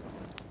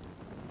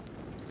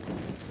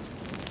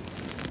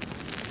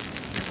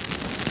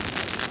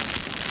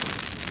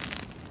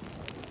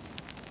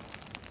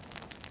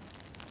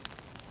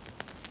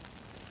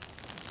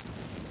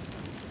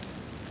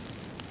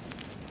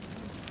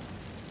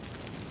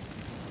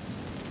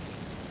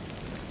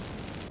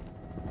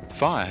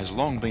 Fire has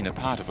long been a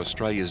part of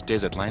Australia's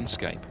desert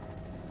landscape.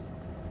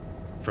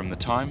 From the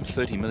time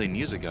 30 million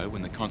years ago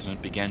when the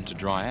continent began to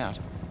dry out,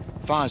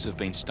 fires have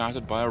been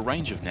started by a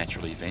range of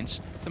natural events,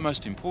 the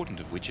most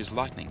important of which is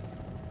lightning.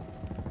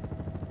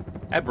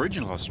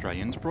 Aboriginal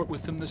Australians brought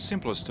with them the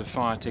simplest of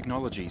fire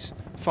technologies,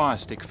 fire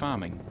stick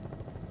farming.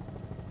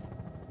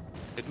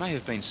 It may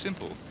have been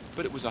simple,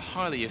 but it was a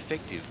highly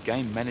effective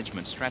game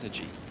management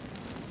strategy.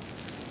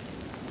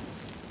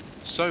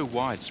 So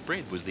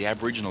widespread was the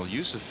Aboriginal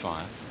use of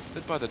fire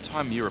that by the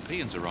time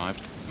Europeans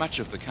arrived, much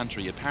of the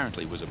country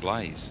apparently was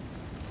ablaze.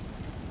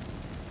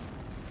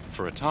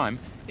 For a time,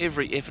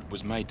 every effort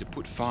was made to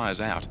put fires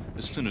out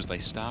as soon as they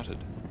started.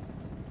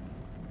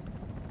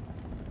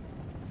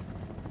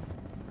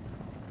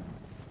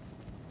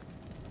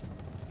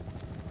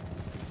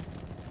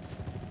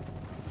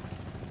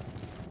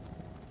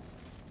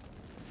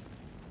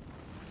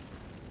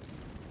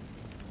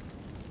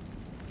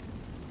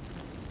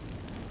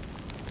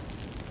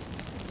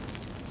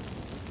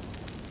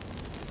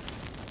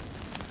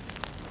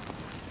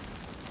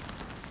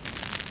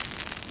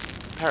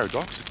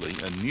 Paradoxically,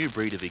 a new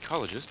breed of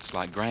ecologists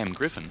like Graham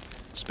Griffin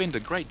spend a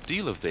great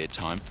deal of their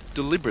time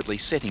deliberately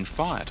setting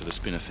fire to the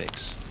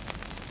spinifex.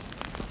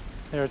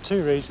 There are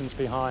two reasons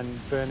behind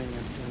burning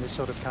in this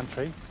sort of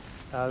country.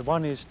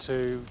 One is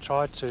to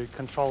try to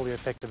control the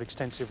effect of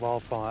extensive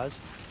wildfires,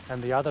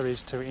 and the other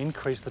is to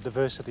increase the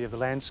diversity of the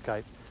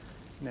landscape.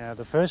 Now,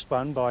 the first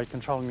one, by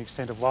controlling the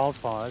extent of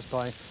wildfires,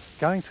 by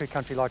going through a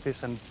country like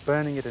this and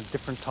burning it at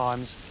different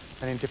times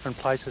and in different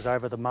places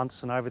over the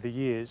months and over the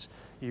years,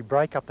 you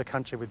break up the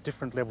country with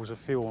different levels of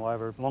fuel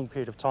over a long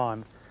period of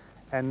time.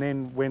 And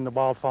then when the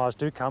wildfires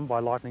do come, by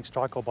lightning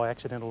strike or by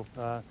accidental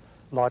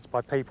lights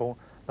by people,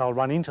 they'll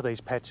run into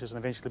these patches and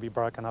eventually be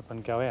broken up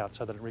and go out,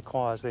 so that it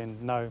requires then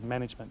no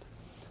management.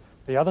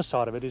 The other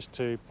side of it is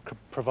to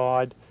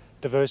provide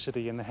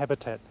diversity in the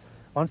habitat.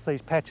 Once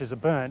these patches are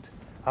burnt,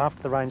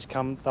 after the rains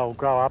come, they'll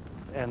grow up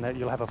and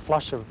you'll have a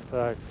flush of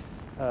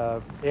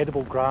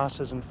edible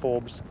grasses and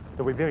forbs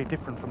that will be very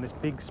different from this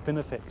big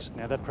spinifex.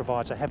 Now that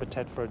provides a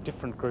habitat for a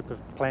different group of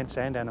plants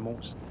and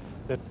animals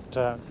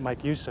that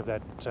make use of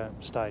that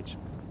stage.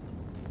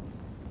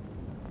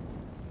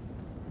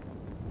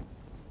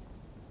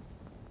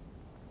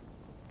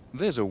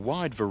 There's a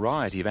wide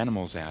variety of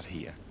animals out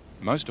here.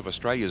 Most of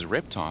Australia's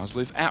reptiles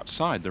live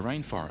outside the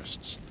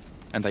rainforests,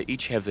 and they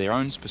each have their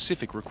own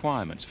specific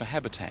requirements for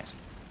habitat.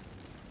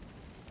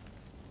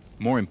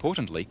 More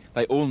importantly,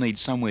 they all need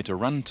somewhere to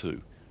run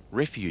to,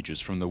 refuges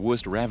from the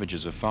worst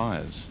ravages of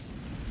fires.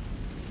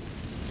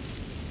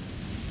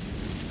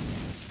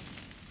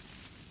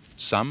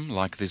 Some,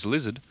 like this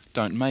lizard,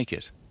 don't make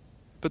it,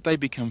 but they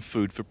become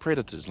food for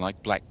predators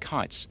like black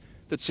kites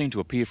that seem to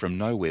appear from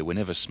nowhere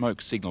whenever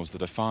smoke signals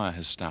that a fire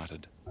has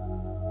started.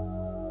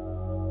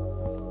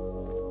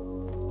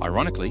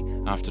 Ironically,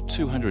 after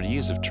 200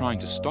 years of trying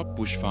to stop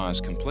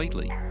bushfires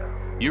completely,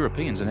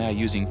 Europeans are now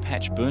using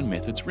patch burn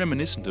methods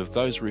reminiscent of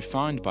those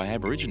refined by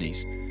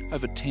Aborigines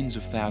over tens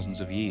of thousands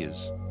of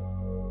years.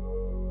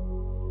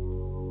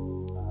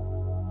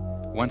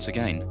 Once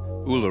again,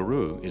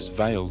 Uluru is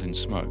veiled in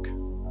smoke.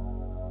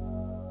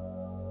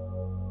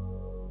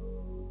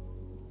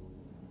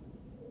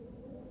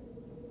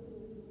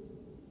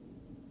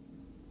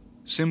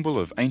 Symbol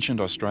of ancient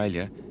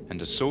Australia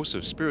and a source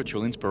of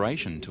spiritual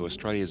inspiration to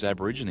Australia's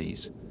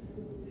Aborigines,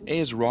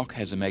 Ayers Rock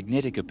has a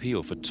magnetic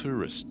appeal for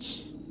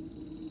tourists.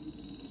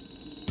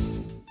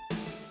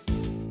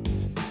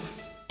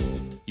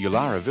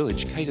 Yulara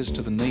village caters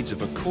to the needs of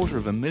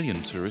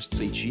 250,000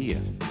 tourists each year.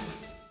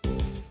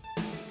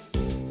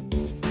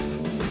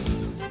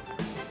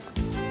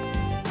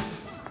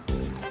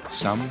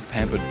 Some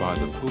pampered by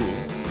the pool,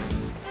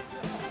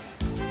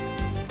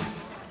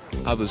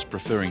 others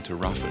preferring to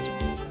rough it.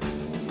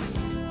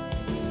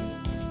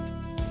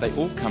 They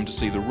all come to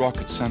see the rock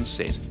at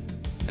sunset,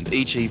 and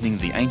each evening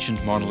the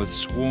ancient monolith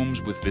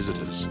swarms with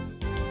visitors.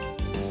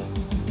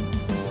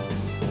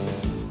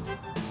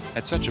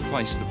 At such a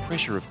place, the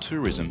pressure of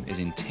tourism is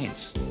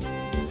intense.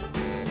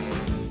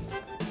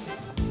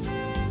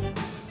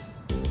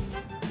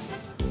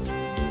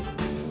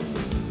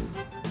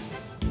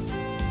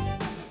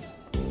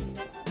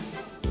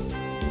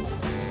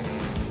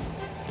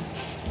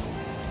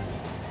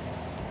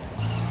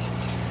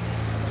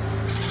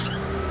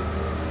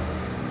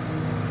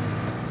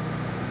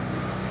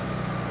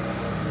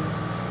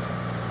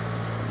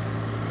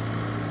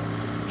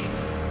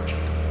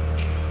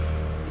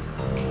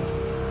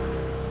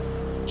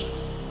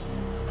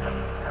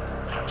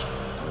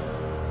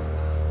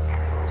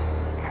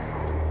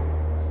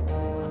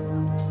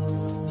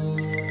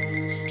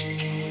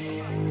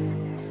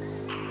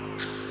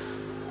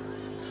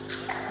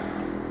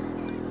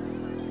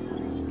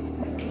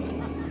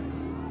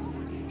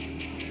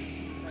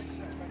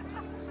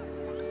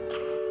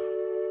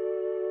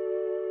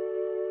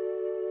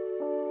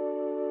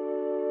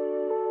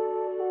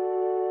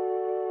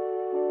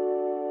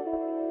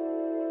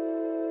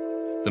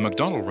 The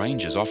McDonnell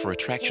Ranges offer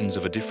attractions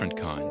of a different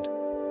kind.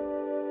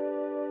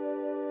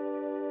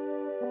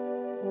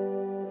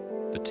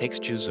 The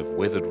textures of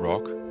weathered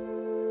rock,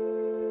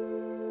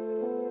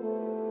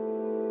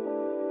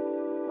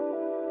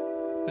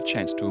 the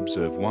chance to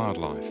observe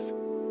wildlife.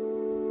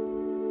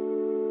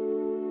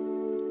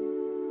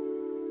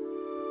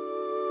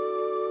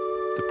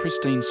 The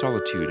pristine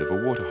solitude of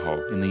a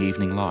waterhole in the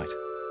evening light.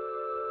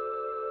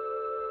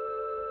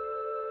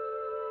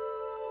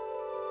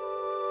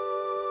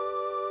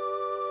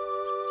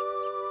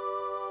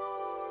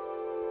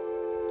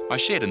 I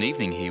shared an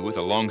evening here with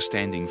a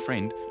long-standing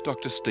friend,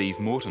 Dr. Steve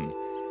Morton,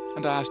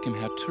 and I asked him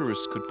how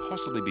tourists could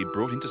possibly be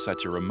brought into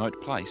such a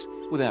remote place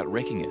without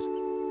wrecking it.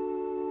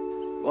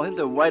 Well, I think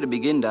the way to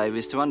begin, Dave,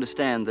 is to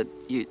understand that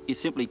you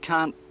simply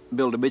can't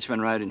build a bitumen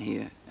road in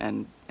here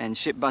and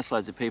ship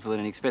busloads of people in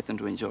and expect them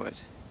to enjoy it.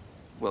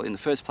 Well, in the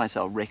first place,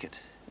 they'll wreck it.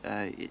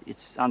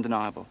 It's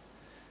undeniable.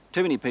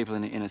 Too many people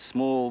in a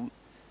small,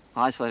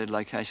 isolated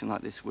location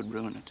like this would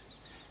ruin it.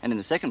 And in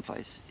the second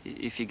place,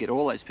 if you get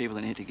all those people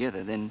in here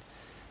together, then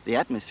the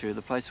atmosphere of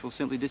the place will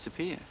simply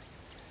disappear.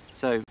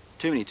 So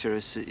too many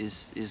tourists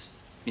is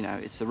you know,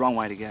 it's the wrong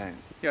way to go.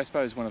 Yeah, I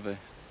suppose one of the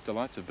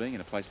delights of being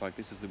in a place like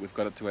this is that we've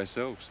got it to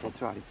ourselves. That's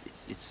right.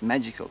 It's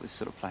magical, this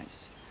sort of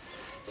place.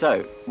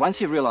 So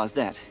once you've realised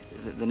that,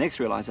 the next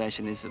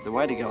realisation is that the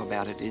way to go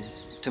about it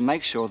is to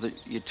make sure that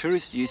your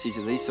tourist usage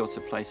of these sorts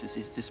of places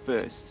is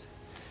dispersed.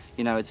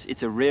 You know,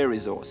 it's a rare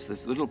resource.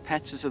 There's little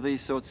patches of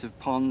these sorts of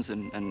ponds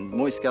and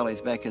moist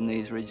gullies back in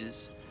these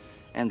ridges.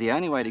 And the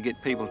only way to get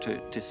people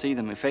to see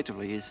them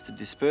effectively is to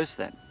disperse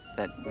that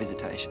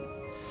visitation.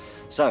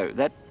 So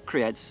that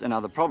creates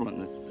another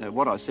problem.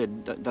 What I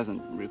said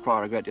doesn't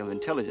require a great deal of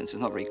intelligence.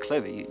 It's not very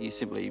clever. You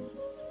simply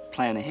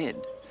plan ahead.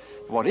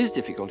 What is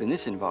difficult in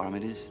this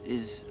environment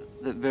is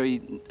the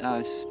very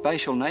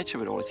spatial nature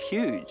of it all. It's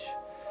huge.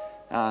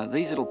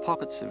 These little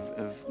pockets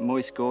of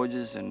moist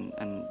gorges and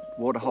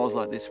waterholes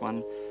like this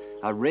one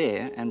are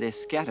rare, and they're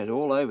scattered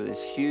all over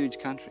this huge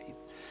country.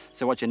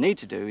 So what you need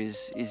to do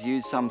is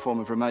use some form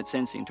of remote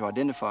sensing to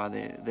identify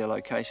their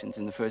locations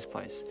in the first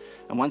place.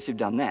 And once you've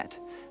done that,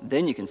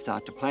 then you can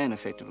start to plan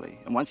effectively.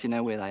 And once you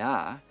know where they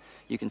are,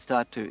 you can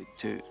start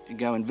to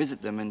go and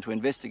visit them and to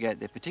investigate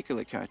their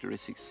particular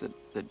characteristics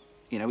that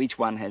you know, each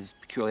one has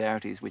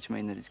peculiarities which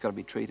mean that it's got to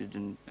be treated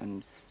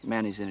and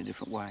managed in a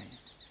different way.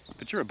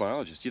 But you're a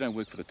biologist. You don't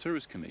work for the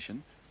Tourist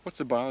Commission.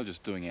 What's a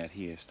biologist doing out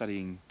here,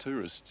 studying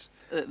tourists?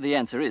 The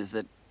answer is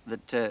that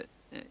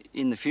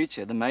in the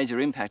future, the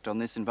major impact on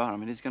this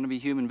environment is going to be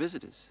human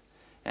visitors.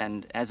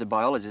 And as a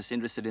biologist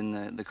interested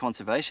in the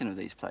conservation of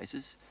these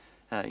places,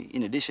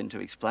 in addition to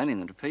explaining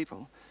them to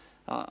people,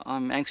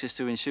 I'm anxious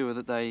to ensure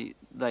that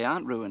they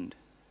aren't ruined,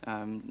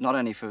 not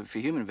only for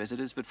human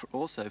visitors, but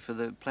also for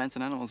the plants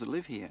and animals that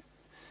live here.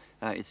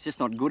 It's just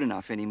not good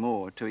enough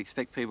anymore to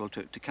expect people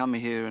to come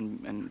here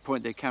and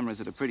point their cameras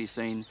at a pretty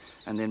scene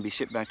and then be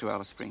shipped back to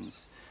Alice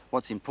Springs.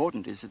 What's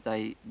important is that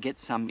they get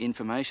some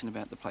information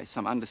about the place,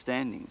 some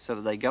understanding, so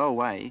that they go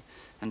away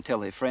and tell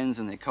their friends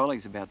and their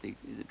colleagues about the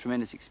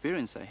tremendous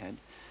experience they had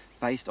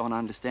based on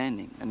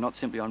understanding and not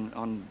simply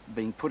on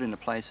being put in a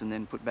place and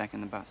then put back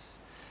in the bus.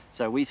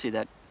 So we see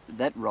that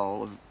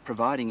role of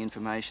providing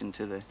information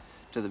to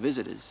the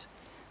visitors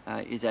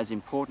is as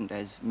important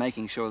as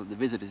making sure that the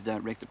visitors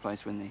don't wreck the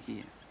place when they're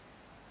here.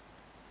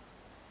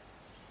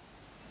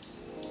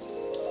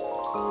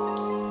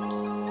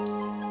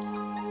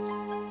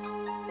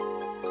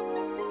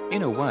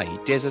 In a way,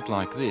 desert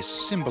like this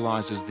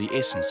symbolises the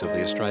essence of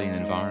the Australian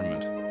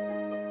environment.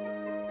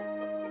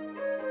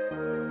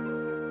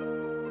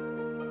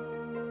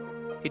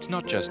 It's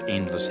not just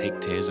endless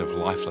hectares of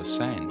lifeless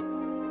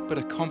sand, but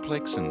a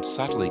complex and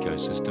subtle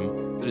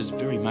ecosystem that is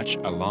very much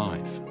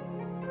alive.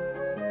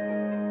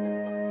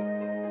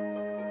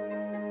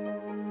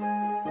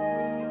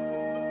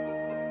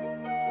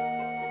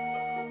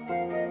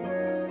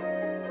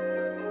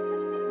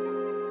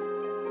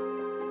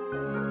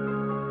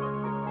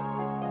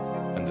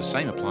 And the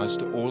same applies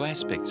to all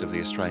aspects of the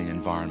Australian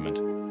environment,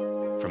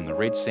 from the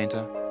red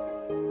centre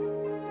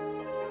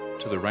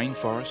to the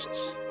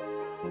rainforests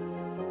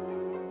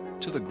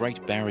to the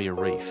Great Barrier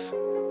Reef.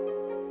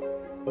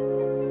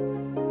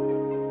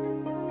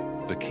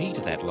 The key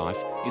to that life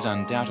is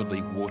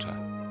undoubtedly water,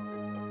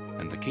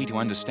 and the key to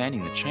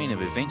understanding the chain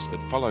of events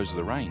that follows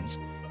the rains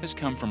has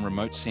come from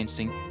remote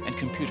sensing and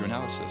computer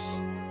analysis.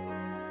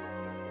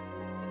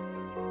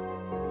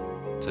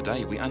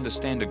 Today we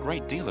understand a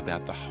great deal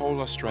about the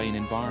whole Australian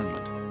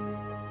environment,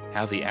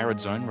 how the arid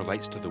zone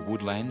relates to the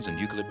woodlands and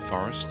eucalypt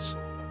forests,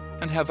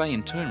 and how they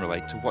in turn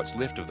relate to what's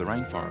left of the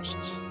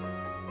rainforests.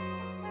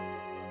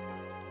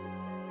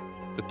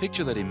 The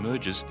picture that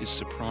emerges is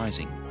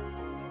surprising.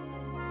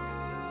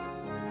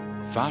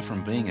 Far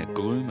from being a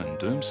gloom and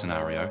doom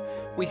scenario,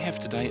 we have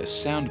today a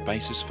sound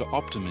basis for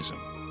optimism,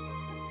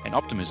 an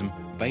optimism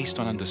based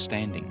on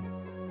understanding.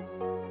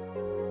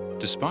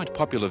 Despite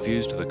popular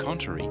views to the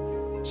contrary,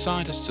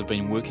 scientists have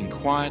been working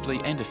quietly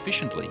and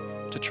efficiently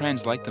to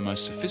translate the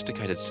most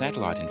sophisticated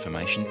satellite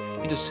information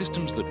into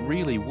systems that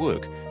really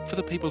work for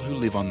the people who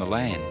live on the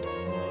land.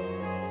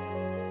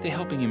 They're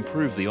helping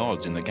improve the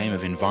odds in the game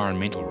of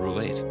environmental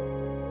roulette.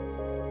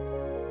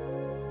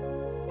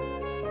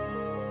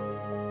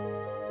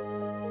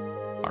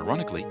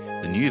 Ironically,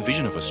 the new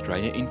vision of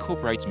Australia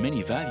incorporates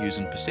many values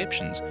and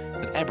perceptions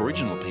that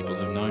Aboriginal people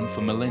have known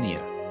for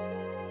millennia.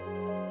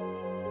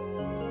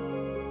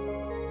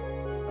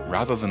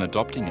 Rather than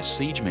adopting a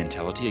siege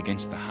mentality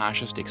against the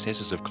harshest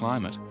excesses of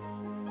climate,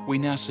 we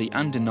now see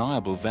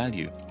undeniable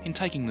value in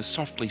taking the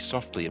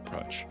softly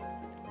approach,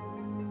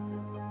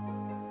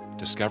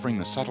 discovering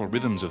the subtle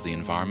rhythms of the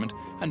environment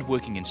and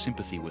working in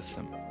sympathy with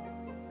them.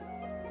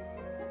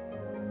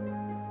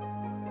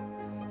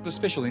 The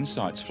special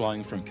insights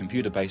flowing from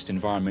computer-based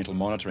environmental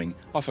monitoring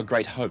offer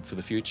great hope for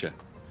the future.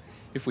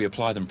 If we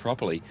apply them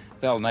properly,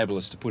 they'll enable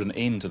us to put an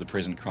end to the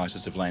present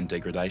crisis of land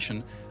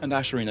degradation and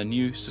usher in a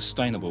new,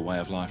 sustainable way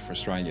of life for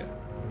Australia.